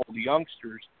a couple of the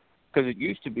youngsters, because it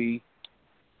used to be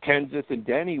Kenseth and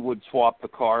Denny would swap the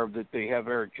car that they have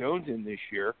Eric Jones in this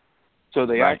year. So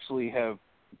they actually have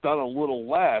done a little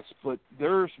less, but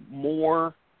there's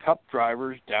more Cup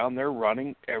drivers down there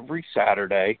running every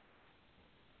Saturday.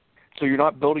 So you're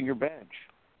not building your bench.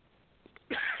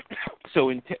 So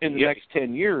in the next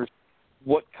 10 years,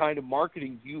 what kind of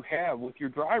marketing do you have with your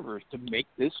drivers to make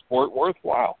this sport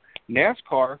worthwhile?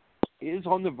 NASCAR is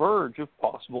on the verge of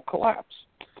possible collapse.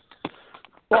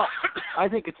 Well, I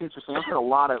think it's interesting. I've heard a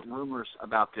lot of rumors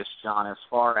about this, John, as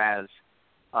far as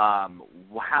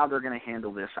how they're going to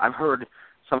handle this. I've heard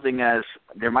something as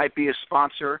there might be a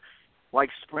sponsor like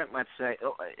Sprint, let's say.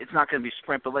 It's not going to be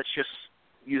Sprint, but let's just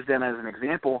use them as an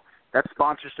example. That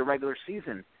sponsors the regular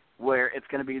season, where it's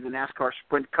going to be the NASCAR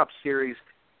Sprint Cup Series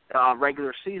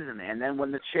regular season. And then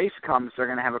when the chase comes, they're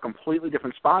going to have a completely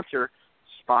different sponsor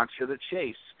the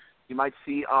chase. You might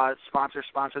see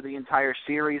sponsor the entire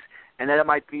series, and then it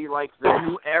might be like the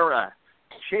New Era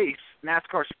Chase,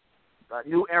 NASCAR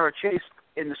New Era Chase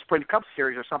in the Sprint Cup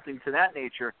Series or something to that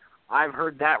nature. I've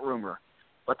heard that rumor.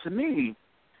 But to me,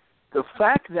 the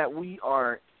fact that we've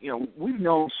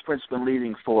known Sprint's been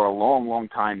leading for a long, long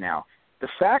time now. The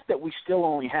fact that we still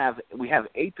only have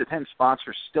 8 to 10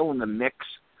 sponsors still in the mix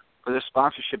for this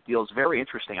sponsorship deal is very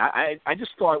interesting. I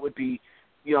just thought it would be,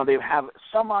 they have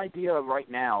some idea right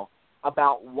now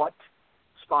about what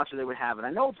sponsor they would have. And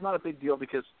I know it's not a big deal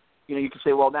because, you can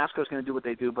say, well, NASCAR's going to do what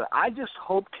they do. But I just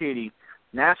hope, Katie,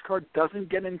 NASCAR doesn't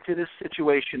get into this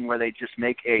situation where they just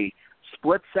make a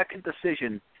split-second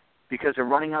decision because they're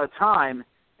running out of time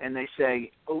and they say,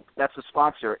 oh, that's a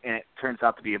sponsor, and it turns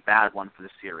out to be a bad one for the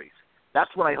series. That's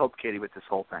what I hope, Katie, with this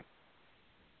whole thing.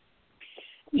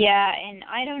 Yeah, and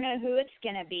I don't know who it's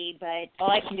going to be, but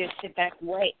all I can do is sit back and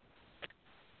wait.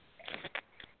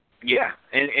 Yeah,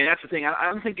 and that's the thing.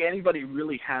 I don't think anybody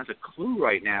really has a clue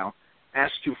right now as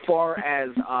to far as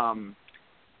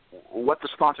what the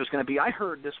sponsor is going to be. I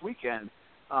heard this weekend,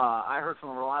 from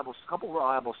a couple of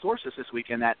reliable sources this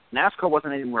weekend that NASCAR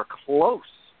wasn't anywhere close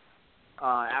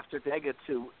after Talladega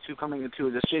to coming into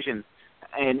a decision.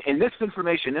 And this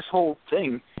information, this whole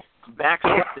thing, backs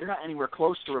up. They're not anywhere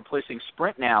close to replacing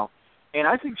Sprint now. And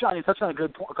I think, John, you touched on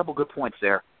a couple good points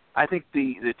there. I think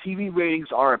the TV ratings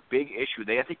are a big issue.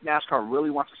 I think NASCAR really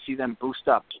wants to see them boost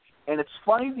up. And it's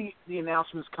funny the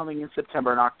announcement's coming in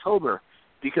September and October,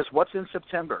 because what's in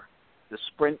September? The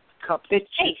Sprint Cup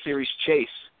Series Chase.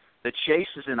 The Chase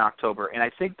is in October. And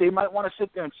I think they might want to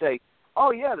sit there and say,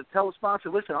 oh, yeah, to tell the sponsor,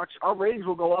 listen, our ratings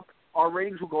will go up. Our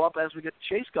ratings will go up as we get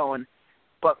the Chase going.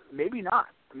 But maybe not.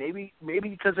 Maybe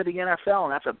because of the NFL,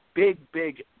 and that's a big,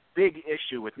 big, big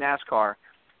issue with NASCAR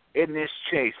in this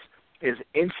chase, is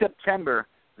in September,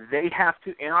 they have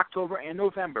to, in October and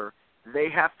November, they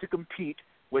have to compete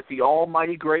with the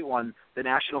almighty great one, the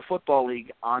National Football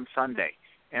League, on Sunday.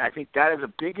 And I think that is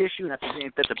a big issue, and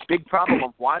that's a big problem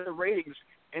of why the ratings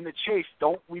in the chase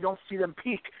we don't see them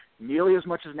peak nearly as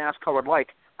much as NASCAR would like.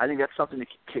 I think that's something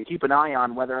to keep an eye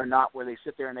on, whether or not where they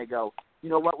sit there and they go, you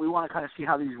know what, we want to kind of see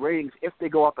how these ratings, if they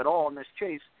go up at all in this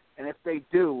chase, and if they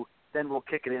do, then we'll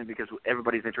kick it in because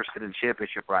everybody's interested in the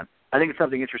championship run. I think it's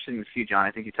something interesting to see, John.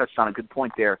 I think you touched on a good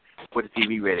point there with the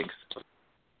TV ratings.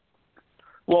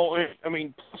 Well, I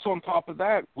mean, plus on top of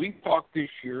that, we've talked this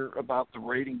year about the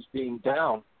ratings being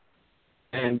down.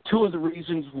 And two of the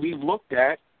reasons we've looked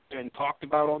at and talked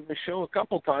about on this show a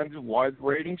couple times of why the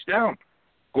rating's down.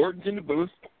 Gordon's in the booth,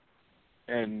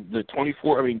 and the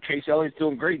 24, I mean, Chase Elliott's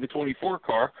doing great in the 24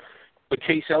 car, but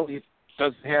Chase Elliott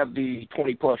doesn't have the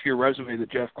 20-plus year resume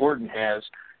that Jeff Gordon has,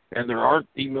 and there aren't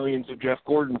the millions of Jeff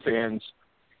Gordon fans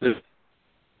that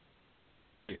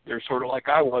they're sort of like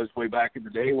I was way back in the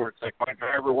day, where it's like my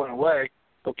driver went away.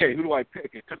 Okay, who do I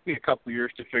pick? It took me a couple of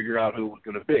years to figure out who it was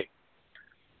going to be.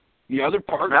 The other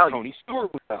part, Tony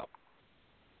Stewart was out.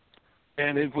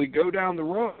 And if we go down the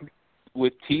road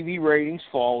with TV ratings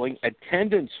falling,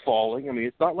 attendance falling, I mean,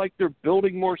 it's not like they're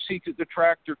building more seats at the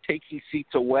track, they're taking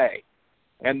seats away.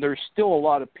 And there's still a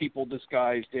lot of people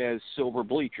disguised as silver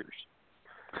bleachers.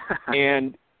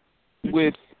 And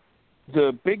with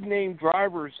the big-name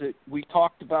drivers that we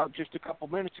talked about just a couple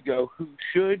minutes ago who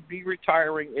should be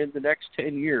retiring in the next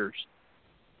 10 years,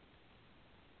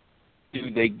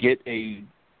 do they get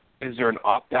is there an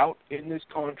opt-out in this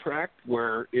contract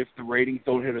where if the ratings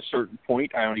don't hit a certain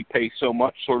point, I only pay so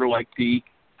much, sort of like the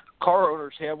car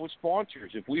owners have with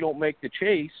sponsors? If we don't make the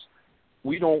chase,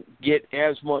 we don't get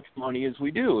as much money as we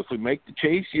do. If we make the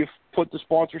chase, you put the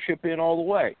sponsorship in all the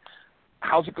way.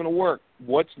 How's it going to work?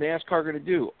 What's NASCAR going to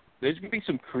do? There's going to be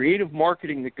some creative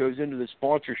marketing that goes into the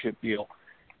sponsorship deal.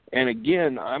 And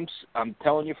again, I'm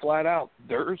telling you flat out,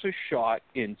 there's a shot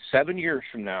in 7 years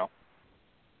from now,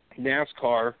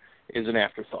 NASCAR is an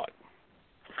afterthought.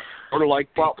 Sort of like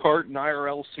the CART and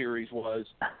IRL series was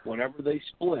whenever they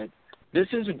split. This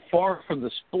isn't far from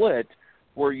the split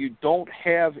where you don't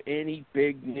have any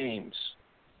big names.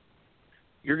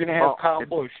 You're going to have Kyle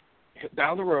Busch.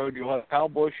 Down the road, you'll have Kyle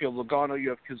Busch, you have Logano, you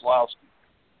have Keselowski.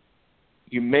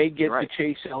 You may get the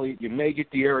Chase Elliott. You may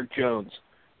get the Eric Jones.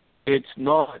 It's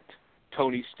not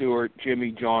Tony Stewart,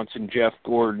 Jimmy Johnson, Jeff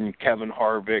Gordon, Kevin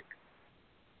Harvick,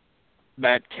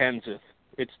 Matt Kenseth.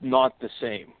 It's not the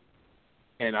same.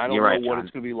 And I don't know what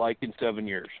it's going to be like in 7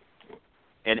 years.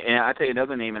 And I'll tell you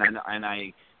another name, and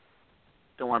I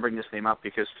don't want to bring this name up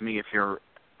because to me, if you're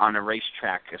on a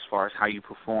racetrack as far as how you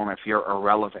perform, if you're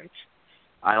irrelevant,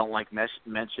 I don't like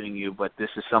mentioning you, but this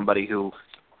is somebody who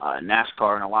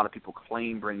NASCAR and a lot of people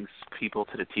claim brings people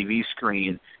to the TV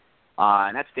screen,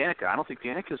 and that's Danica. I don't think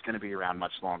Danica is going to be around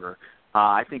much longer.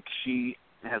 I think she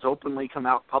has openly come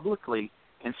out publicly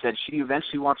and said she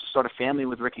eventually wants to start a family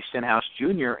with Ricky Stenhouse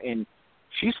Jr., and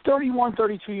she's 31,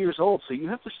 32 years old, so you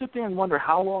have to sit there and wonder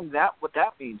how long what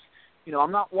that means. You know,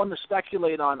 I'm not one to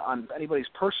speculate on anybody's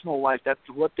personal life. That's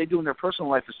what they do in their personal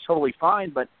life is totally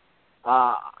fine, but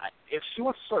if she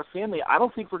wants to start a family, I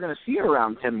don't think we're going to see her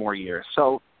around 10 more years.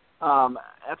 So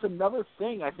that's another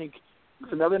thing. I think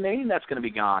it's another name that's going to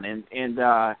be gone. And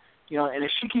you know, and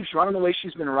if she keeps running the way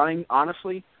she's been running,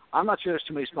 honestly, I'm not sure there's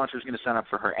too many sponsors going to sign up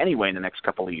for her anyway in the next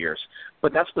couple of years.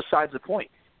 But that's besides the point.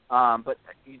 But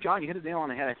John, you hit the nail on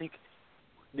the head. I think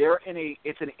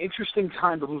it's an interesting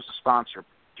time to lose a sponsor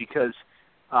because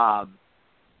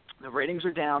the ratings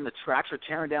are down, the tracks are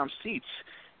tearing down seats,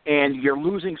 and you're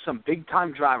losing some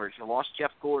big-time drivers. You lost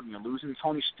Jeff Gordon. You're losing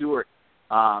Tony Stewart.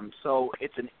 So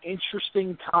it's an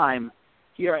interesting time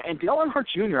here. And Dale Earnhardt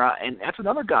Jr., and that's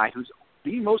another guy who's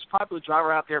the most popular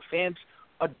driver out there. Fans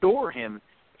adore him.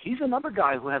 He's another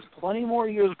guy who has plenty more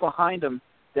years behind him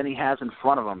than he has in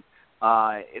front of him.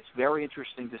 It's very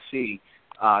interesting to see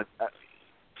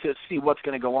what's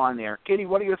going to go on there. Katie,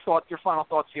 what are your final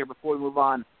thoughts here before we move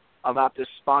on about this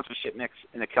sponsorship mix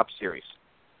in the Cup Series?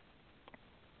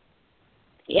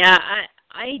 Yeah,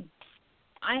 I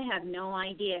have no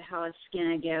idea how it's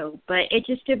going to go, but it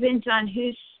just depends on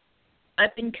who's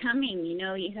up and coming. You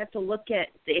know, you have to look at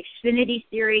the Xfinity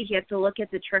Series, you have to look at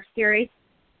the Truck Series,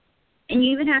 and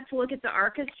you even have to look at the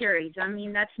ARCA Series. I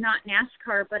mean, that's not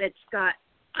NASCAR, but it's got,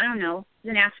 I don't know,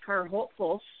 the NASCAR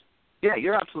hopefuls. Yeah,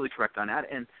 you're absolutely correct on that.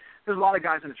 And there's a lot of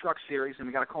guys in the Truck Series, and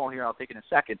we got a call here I'll take in a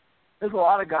second. There's a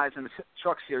lot of guys in the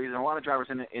Truck Series and a lot of drivers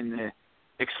in the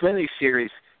Xfinity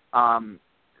Series.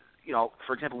 You know,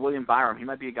 for example, William Byram, he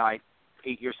might be a guy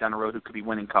 8 years down the road who could be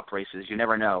winning Cup races. You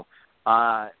never know.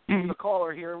 The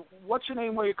caller here, what's your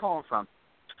name? Where are you calling from?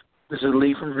 This is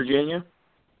Lee from Virginia.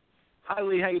 Hi,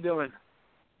 Lee. How you doing?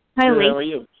 Hi, Good, Lee. how are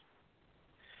you?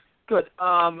 Good.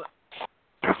 What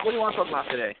do you want to talk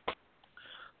about today?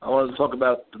 I wanted to talk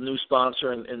about the new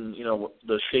sponsor and you know,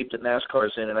 the shape that NASCAR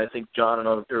is in, and I think John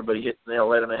and everybody hit the nail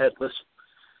right on the head. Listen,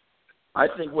 I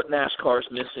think what NASCAR is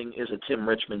missing is a Tim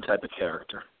Richmond type of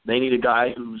character. They need a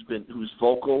guy who's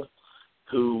vocal,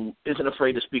 who isn't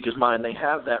afraid to speak his mind. They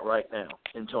have that right now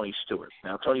in Tony Stewart.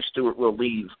 Now, Tony Stewart will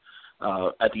leave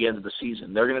at the end of the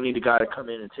season. They're going to need a guy to come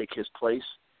in and take his place.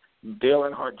 Dale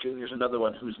Earnhardt Jr. is another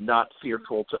one who's not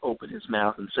fearful to open his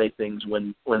mouth and say things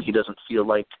when he doesn't feel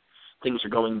like things are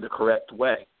going the correct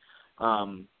way.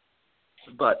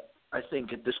 But I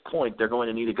think at this point they're going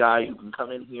to need a guy who can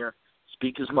come in here,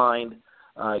 speak his mind,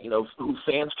 who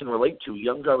fans can relate to,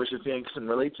 young drivers who fans can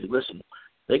relate to. Listen,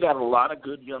 they got a lot of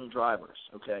good young drivers,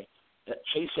 okay?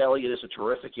 Chase Elliott is a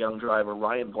terrific young driver.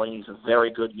 Ryan Blaney's a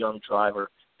very good young driver.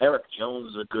 Eric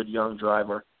Jones is a good young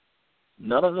driver.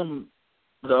 None of them,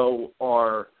 though,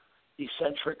 are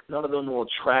eccentric. None of them will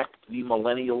attract the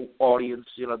millennial audience.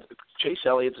 Chase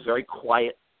Elliott's a very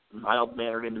quiet,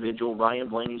 mild-mannered individual. Ryan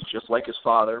Blaney's just like his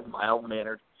father,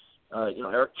 mild-mannered.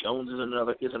 Eric Jones is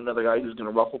another guy who's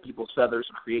going to ruffle people's feathers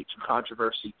and create some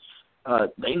controversy.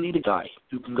 They need a guy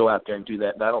who can go out there and do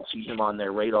that. And I don't see him on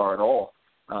their radar at all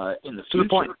in the future. Good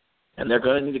point. And they're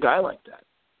going to need a guy like that.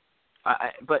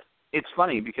 But it's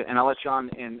funny because, and I'll let John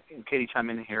and Katie chime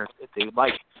in here if they would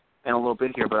like in a little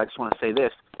bit here. But I just want to say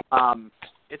this: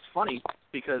 it's funny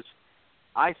because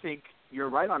I think you're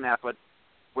right on that. But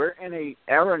we're in an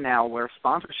era now where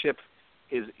sponsorship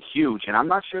is huge, and I'm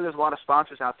not sure there's a lot of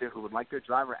sponsors out there who would like their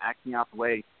driver acting out the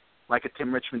way like a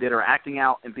Tim Richmond did, or acting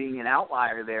out and being an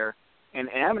outlier there. And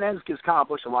M&M's gives Kyle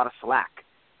Busch a lot of slack.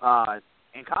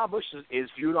 And Kyle Busch is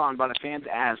viewed on by the fans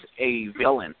as a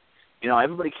villain.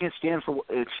 Everybody can't stand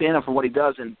him for what he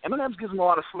does, and M&M's gives him a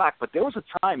lot of slack. But there was a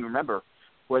time, remember,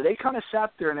 where they kind of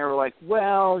sat there and they were like,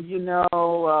 well, they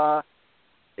were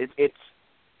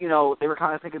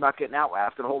kind of thinking about getting out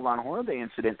after the whole Ron Hornaday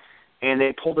incident, and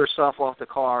they pulled their stuff off the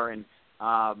car and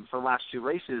for the last 2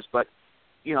 races. But,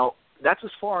 that's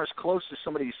as far as close as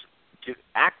somebody's to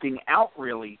acting out,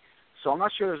 really. So I'm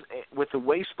not sure with the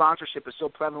way sponsorship is so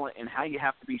prevalent and how you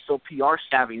have to be so PR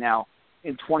savvy now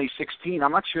in 2016,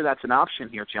 I'm not sure that's an option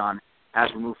here, John,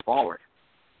 as we move forward.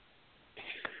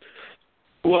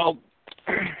 Well,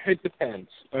 it depends.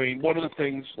 I mean, one of the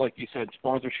things, like you said,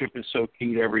 sponsorship is so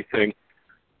key to everything.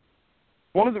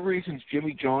 One of the reasons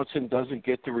Jimmy Johnson doesn't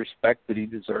get the respect that he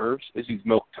deserves is he's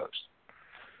milquetoast.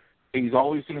 He's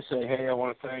always going to say, hey, I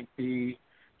want to thank the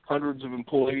hundreds of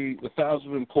employees, the thousands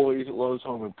of employees at Lowe's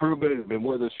Home Improvement who have been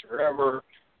with us forever.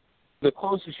 The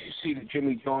closest you see to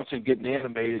Jimmy Johnson getting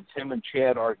animated, him and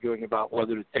Chad arguing about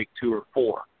whether to take 2 or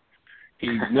 4.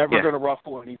 He's never going to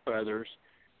ruffle any feathers.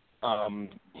 And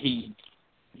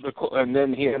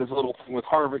then he had his little thing with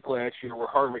Harvick last year where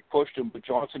Harvick pushed him, but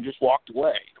Johnson just walked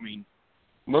away. I mean,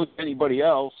 most anybody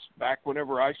else, back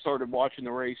whenever I started watching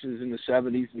the races in the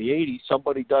 70s and the 80s,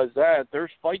 somebody does that,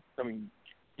 there's fight. I mean,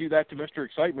 do that to Mr.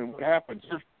 Excitement, what happens?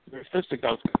 There's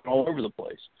fisticuffs all over the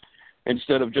place.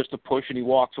 Instead of just a push and he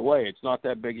walks away, it's not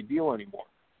that big a deal anymore.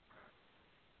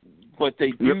 But they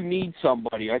do need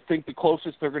somebody. I think the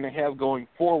closest they're going to have going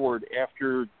forward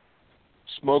after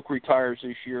Smoke retires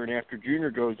this year and after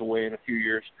Junior goes away in a few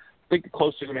years, I think the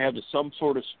closest they're going to have to some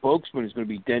sort of spokesman is going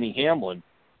to be Denny Hamlin.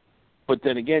 But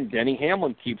then again, Denny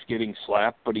Hamlin keeps getting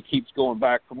slapped, but he keeps going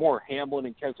back for more. Hamlin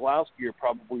and Keselowski are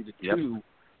probably the two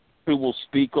who will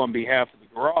speak on behalf of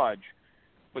the garage.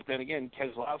 But then again,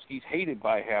 Keselowski's hated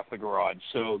by half the garage,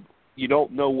 so you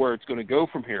don't know where it's going to go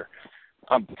from here.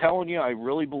 I'm telling you, I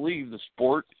really believe the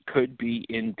sport could be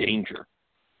in danger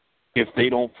if they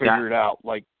don't figure it out.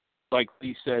 Like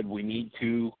Lee said, we need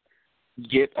to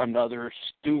get another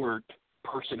Stewart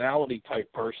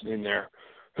personality-type person in there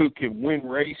who can win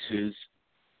races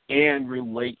and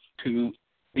relate to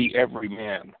the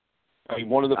everyman. I mean,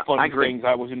 one of the funny things,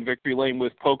 I was in Victory Lane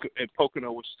with at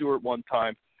Pocono with Stewart one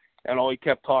time, and all he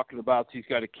kept talking about is he's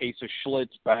got a case of Schlitz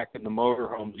back in the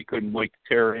motorhomes he couldn't wait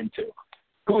to tear into.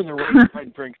 Who in the race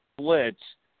might drink Schlitz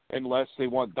unless they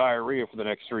want diarrhea for the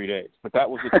next 3 days? But that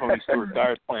was the Tony Stewart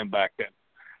diet plan back then.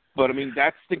 But, I mean,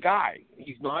 that's the guy.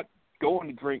 He's not going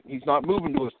to drink. He's not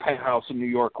moving to his penthouse in New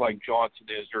York like Johnson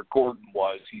is or Gordon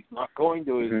was. He's not going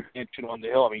to his mansion on the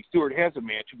hill. I mean, Stewart has a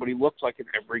mansion, but he looks like an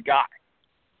every guy.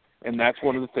 And that's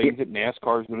one of the things that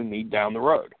NASCAR is going to need down the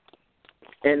road.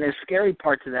 And the scary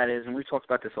part to that is, and we've talked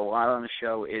about this a lot on the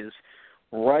show, is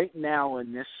right now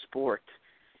in this sport,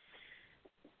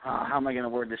 how am I going to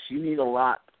word this? You need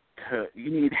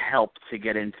you need help to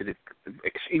get into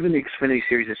even the Xfinity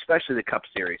Series, especially the Cup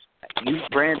Series.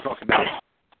 Brand talked about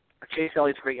Chase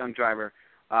Elliott's a great young driver.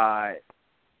 A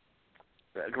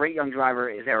great young driver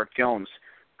is Eric Jones.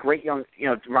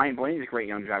 Ryan Blaney's a great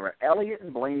young driver. Elliott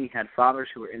and Blaney had fathers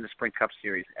who were in the Sprint Cup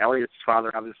Series. Elliott's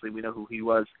father, obviously, we know who he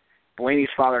was. Blaney's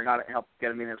father helped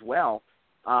get him in as well.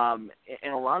 And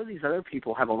a lot of these other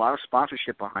people have a lot of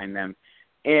sponsorship behind them.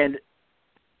 And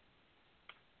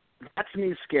that to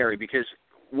me is scary because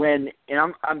I'm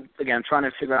trying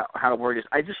to figure out how to word this.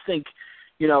 I just think,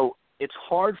 it's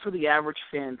hard for the average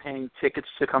fan paying tickets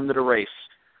to come to the race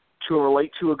to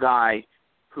relate to a guy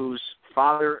whose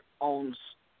father owns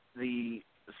the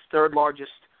third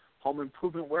largest home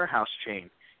improvement warehouse chain.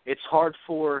 It's hard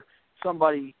for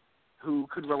somebody who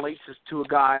could relate to a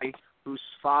guy whose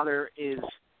father is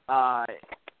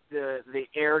the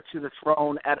heir to the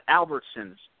throne at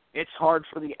Albertsons. It's hard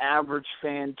for the average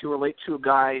fan to relate to a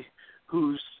guy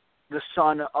who's the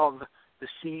son of the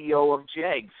CEO of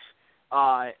Jags.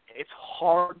 It's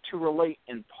hard to relate,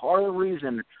 and part of the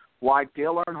reason why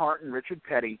Dale Earnhardt and Richard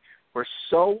Petty were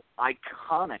so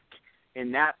iconic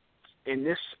in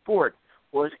this sport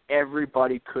was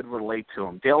everybody could relate to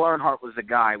him. Dale Earnhardt was the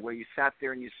guy where you sat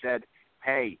there and you said,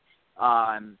 hey,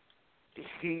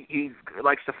 he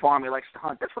likes to farm, he likes to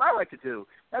hunt. That's what I like to do.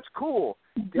 That's cool.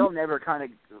 Dale never kind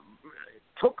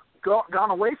of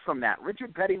gone away from that.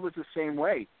 Richard Petty was the same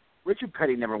way. Richard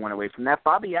Petty never went away from that.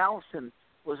 Bobby Allison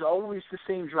was always the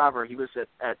same driver. He was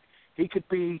he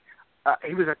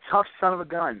was a tough son of a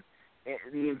gun.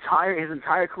 His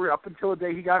entire career up until the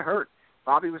day he got hurt.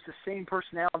 Bobby was the same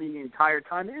personality the entire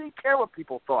time. He didn't care what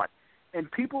people thought,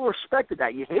 and people respected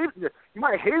that. You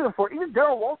might have hated him for it. Even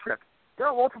Darrell Waltrip.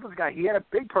 Darrell Waltrip was a guy. He had a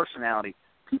big personality.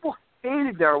 People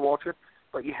hated Darrell Waltrip,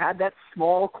 but you had that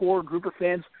small core group of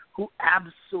fans who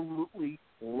absolutely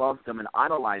loved him and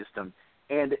idolized him.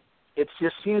 And it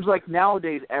just seems like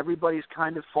nowadays everybody's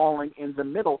kind of falling in the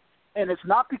middle. And it's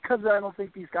not because I don't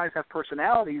think these guys have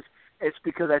personalities. It's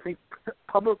because I think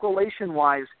public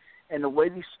relation-wise and the way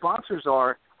these sponsors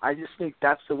are, I just think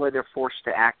that's the way they're forced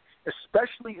to act,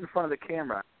 especially in front of the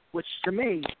camera, which to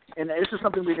me, and this is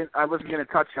something I wasn't going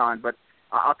to touch on, but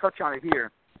I'll touch on it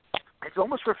here. It's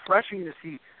almost refreshing to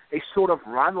see a sort of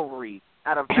rivalry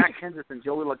out of Matt Kenseth and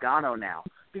Joey Logano now,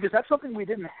 because that's something we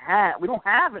don't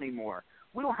have anymore.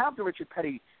 We don't have the Richard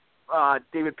Petty,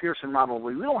 David Pearson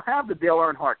rivalry. We don't have the Dale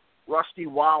Earnhardt, Rusty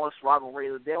Wallace rivalry,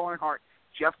 the Dale Earnhardt,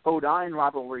 Jeff Bodine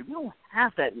rivalry. We don't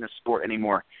have that in the sport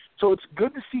anymore. So it's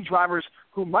good to see drivers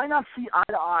who might not see eye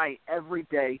to eye every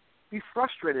day be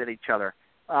frustrated at each other.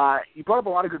 You brought up a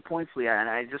lot of good points, Leah, and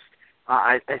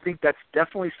I think that's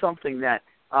definitely something that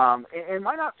it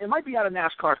might be out of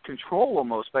NASCAR's control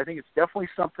almost, but I think it's definitely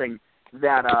something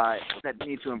that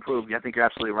needs to improve. I think you're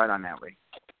absolutely right on that, Lee.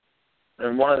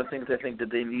 And one of the things I think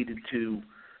that they needed to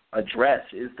address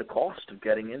is the cost of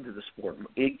getting into the sport,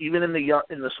 even in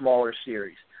the smaller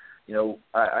series. You know,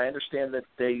 I understand that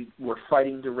they were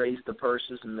fighting to raise the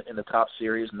purses in the top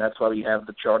series, and that's why we have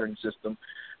the chartering system.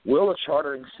 Will a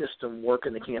chartering system work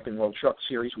in the Camping World Truck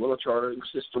Series? Will a chartering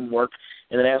system work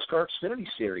in the NASCAR Xfinity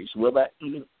Series? Will that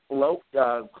even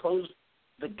close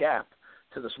the gap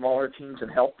to the smaller teams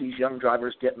and help these young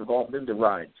drivers get involved into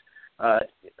rides?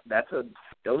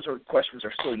 Those are questions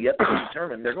are still yet to be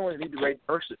determined. They're going to need to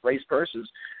raise purses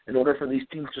in order for these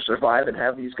teams to survive and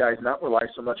have these guys not rely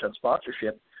so much on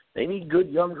sponsorship. They need good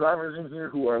young drivers in here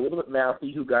who are a little bit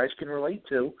mouthy, who guys can relate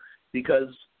to, because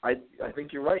I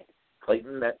think you're right,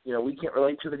 Clayton, that we can't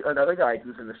relate to another guy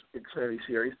who's in the Xfinity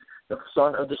Series. The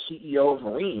son of the CEO of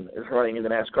Marine is running in the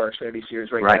NASCAR Xfinity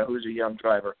Series right now, who's a young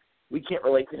driver. We can't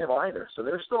relate to him either. So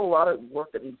there's still a lot of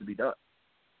work that needs to be done.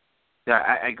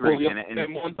 Yeah, I agree. Well,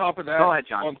 and on top of that, go ahead,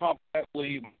 John. On top of that,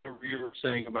 Lee, whatever you were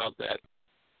saying about that,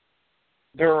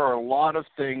 there are a lot of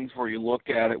things where you look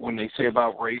at it when they say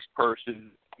about race purses,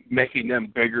 making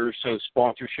them bigger so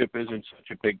sponsorship isn't such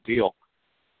a big deal.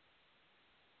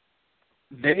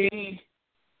 They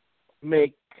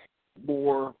make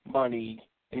more money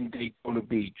in Daytona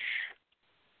Beach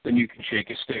than you can shake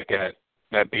a stick at,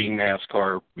 that being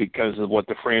NASCAR, because of what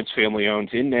the France family owns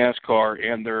in NASCAR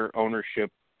and their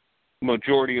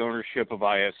majority ownership of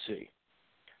ISC.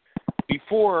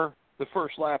 Before the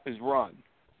first lap is run,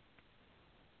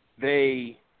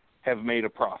 they have made a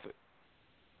profit.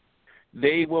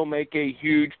 They will make a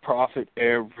huge profit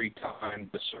every time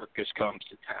the circus comes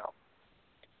to town.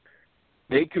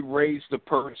 They could raise the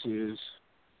purses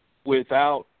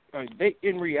without,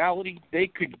 in reality, they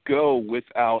could go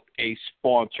without a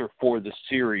sponsor for the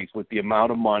series with the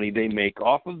amount of money they make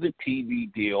off of the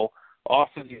TV deal, off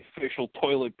of the official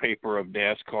toilet paper of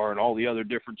NASCAR and all the other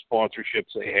different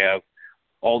sponsorships they have,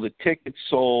 all the tickets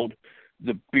sold,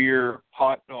 the beer,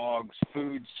 hot dogs,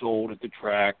 food sold at the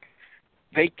track.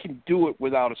 They can do it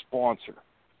without a sponsor.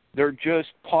 They're just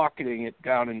pocketing it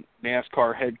down in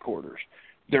NASCAR headquarters.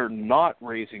 They're not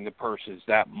raising the purses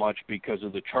that much because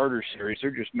of the charter series.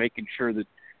 They're just making sure that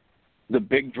the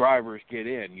big drivers get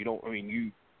in.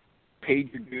 You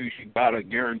paid your dues, you got a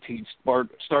guaranteed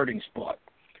starting spot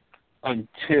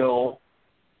until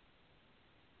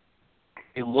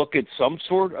you look at some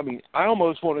sort. I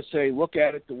almost want to say look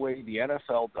at it the way the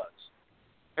NFL does.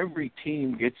 Every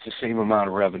team gets the same amount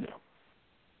of revenue.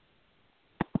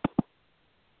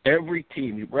 Every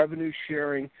team, revenue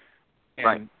sharing,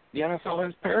 and the NFL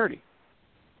has parity.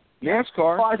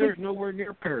 NASCAR, there's nowhere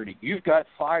near parity. You've got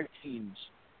 5 teams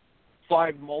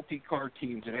 5 multi-car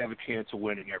teams that have a chance of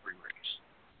winning every race.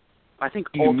 I think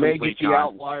You may ultimately, get the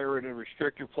outlier in a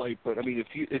restrictor plate, but I mean,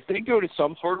 if they go to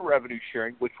some sort of revenue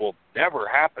sharing, which will never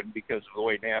happen because of the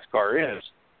way NASCAR is,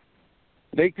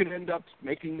 they could end up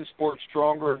making the sport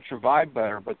stronger and survive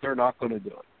better, but they're not going to do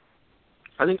it.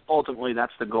 I think ultimately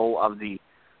that's the goal of the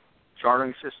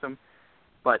chartering system,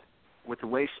 but with the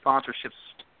way sponsorships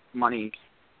money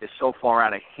is so far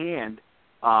out of hand,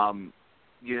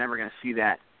 you're never going to see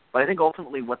that. But I think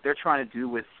ultimately what they're trying to do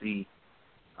with the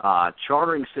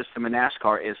chartering system in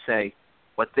NASCAR is say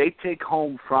what they take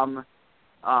home from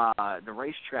the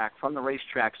racetrack,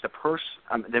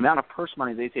 the amount of purse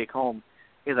money they take home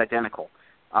is identical.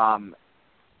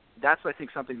 That's, I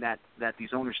think, something that these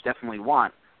owners definitely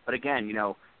want. But again,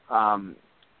 to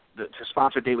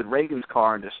sponsor David Reagan's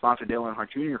car and to sponsor Dale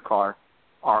Earnhardt Jr. car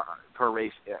are per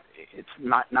race, it's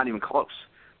not even close.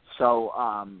 So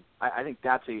I think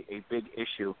that's a big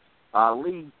issue.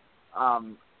 Lee,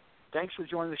 thanks for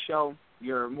joining the show.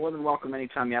 You're more than welcome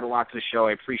anytime you add a lot to the show.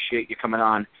 I appreciate you coming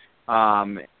on,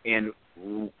 and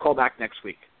we'll call back next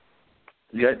week.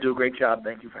 You guys do a great job.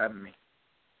 Thank you for having me.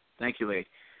 Thank you, Lee. It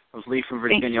was Lee from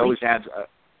Virginia. Always adds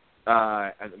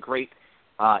a great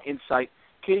insight.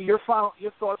 Katie, your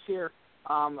thoughts here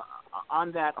on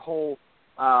that whole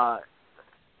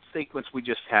sequence we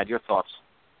just had. Your thoughts?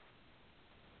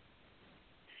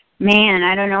 Man,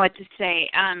 I don't know what to say.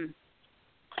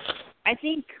 I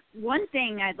think one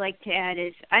thing I'd like to add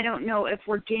is I don't know if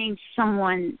we're getting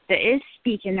someone that is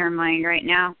speaking their mind right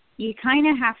now. You kind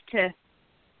of have to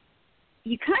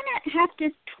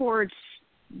towards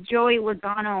Joey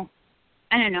Logano,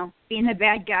 I don't know, being the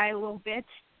bad guy a little bit.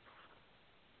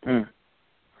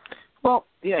 Well,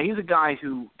 yeah, he's a guy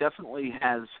who definitely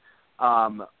has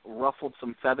ruffled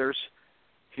some feathers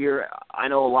here. I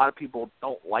know a lot of people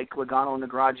don't like Logano in the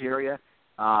garage area.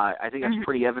 I think that's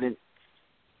pretty evident.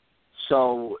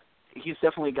 So he's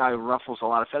definitely a guy who ruffles a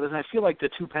lot of feathers. And I feel like the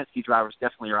two Penske drivers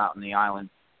definitely are out on the island.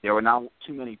 There were not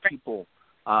too many people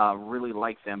really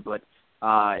like them, but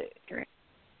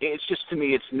it's just, to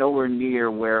me, it's nowhere near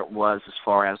where it was as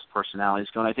far as personalities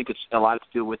go. And I think it's a lot to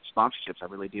do with sponsorships. I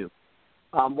really do.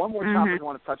 One more topic I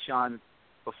want to touch on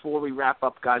before we wrap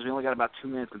up, guys. We only got about 2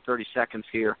 minutes and 30 seconds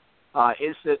here.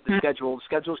 Is the schedule. The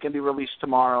schedule is going to be released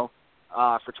tomorrow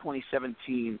for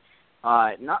 2017.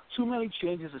 Not too many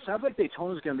changes. It sounds like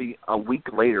Daytona is going to be a week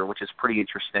later, which is pretty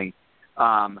interesting.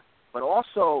 But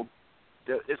also,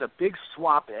 there's a big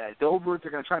swap at Dover.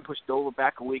 They're going to try and push Dover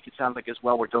back a week, it sounds like, as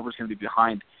well, where Dover's going to be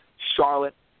behind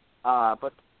Charlotte.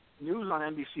 But news on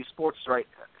NBC Sports right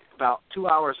about 2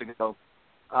 hours ago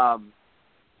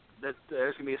that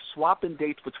there's going to be a swap in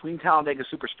dates between Talladega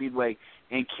Superspeedway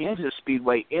and Kansas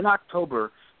Speedway in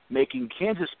October, making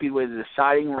Kansas Speedway the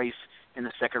deciding race in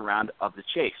the second round of the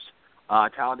chase.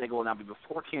 Talladega will now be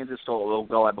before Kansas, so it will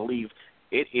go, I believe,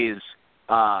 it is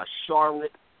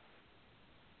Charlotte,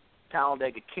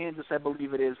 Talladega, Kansas, I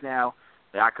believe it is now.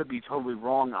 I could be totally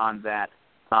wrong on that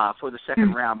for the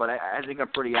second round, but I think I'm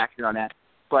pretty accurate on that.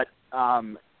 But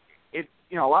a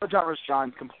lot of drivers,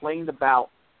 John, complained about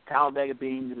Talladega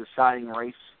being the deciding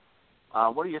race.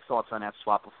 What are your thoughts on that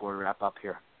swap before we wrap up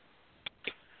here?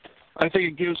 I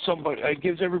think it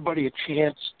gives everybody a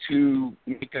chance to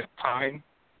make a time.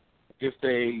 If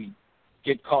they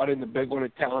get caught in the big one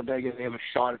at Talladega, they have a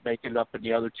shot at making it up in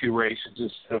the other two races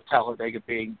instead of Talladega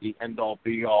being the end-all,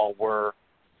 be-all, where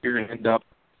you're going to end up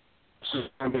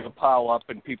having a pile up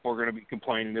and people are going to be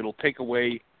complaining. It'll take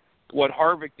away what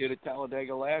Harvick did at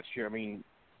Talladega last year. I mean,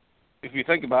 if you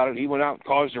think about it, he went out and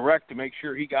caused a wreck to make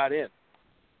sure he got in.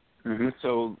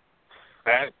 So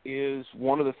that is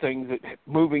one of the things that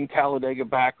moving Talladega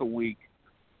back a week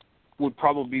would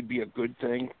probably be a good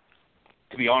thing.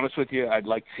 To be honest with you, I'd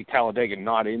like to see Talladega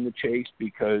not in the chase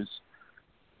because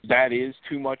that is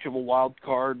too much of a wild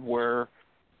card where,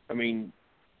 I mean,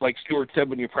 like Stewart said,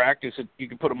 when you practice it, you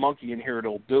can put a monkey in here,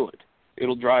 it'll do it.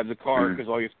 It'll drive the car because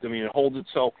it holds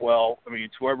itself well. I mean,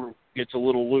 it's whoever gets a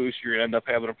little loose, you're going to end up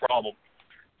having a problem.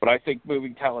 But I think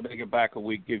moving Talladega back a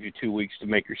week gives you 2 weeks to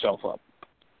make yourself up.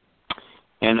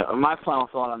 And my final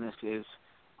thought on this is,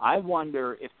 I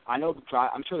wonder if I'm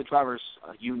sure the drivers'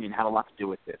 union had a lot to do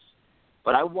with this,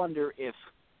 but I wonder if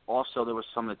also there was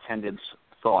some attendance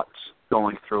thoughts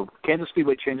going through. Kansas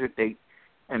Speedway changed their date,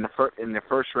 and in their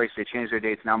first race they changed their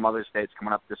dates. Now Mother's Day is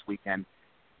coming up this weekend,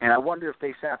 and I wonder if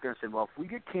they sat there and said, well, if we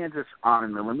get Kansas on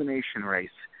an elimination race,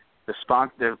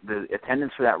 the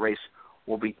attendance for that race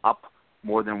will be up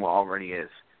more than what already is.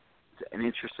 It's an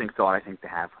interesting thought, I think, to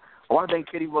have. I want to thank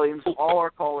Kitty Williams, all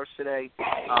our callers today,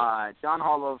 John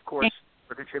Harlow, of course,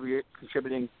 for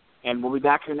contributing, and we'll be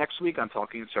back here next week on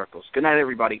Talking in Circles. Good night,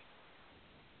 everybody.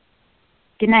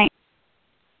 Good night.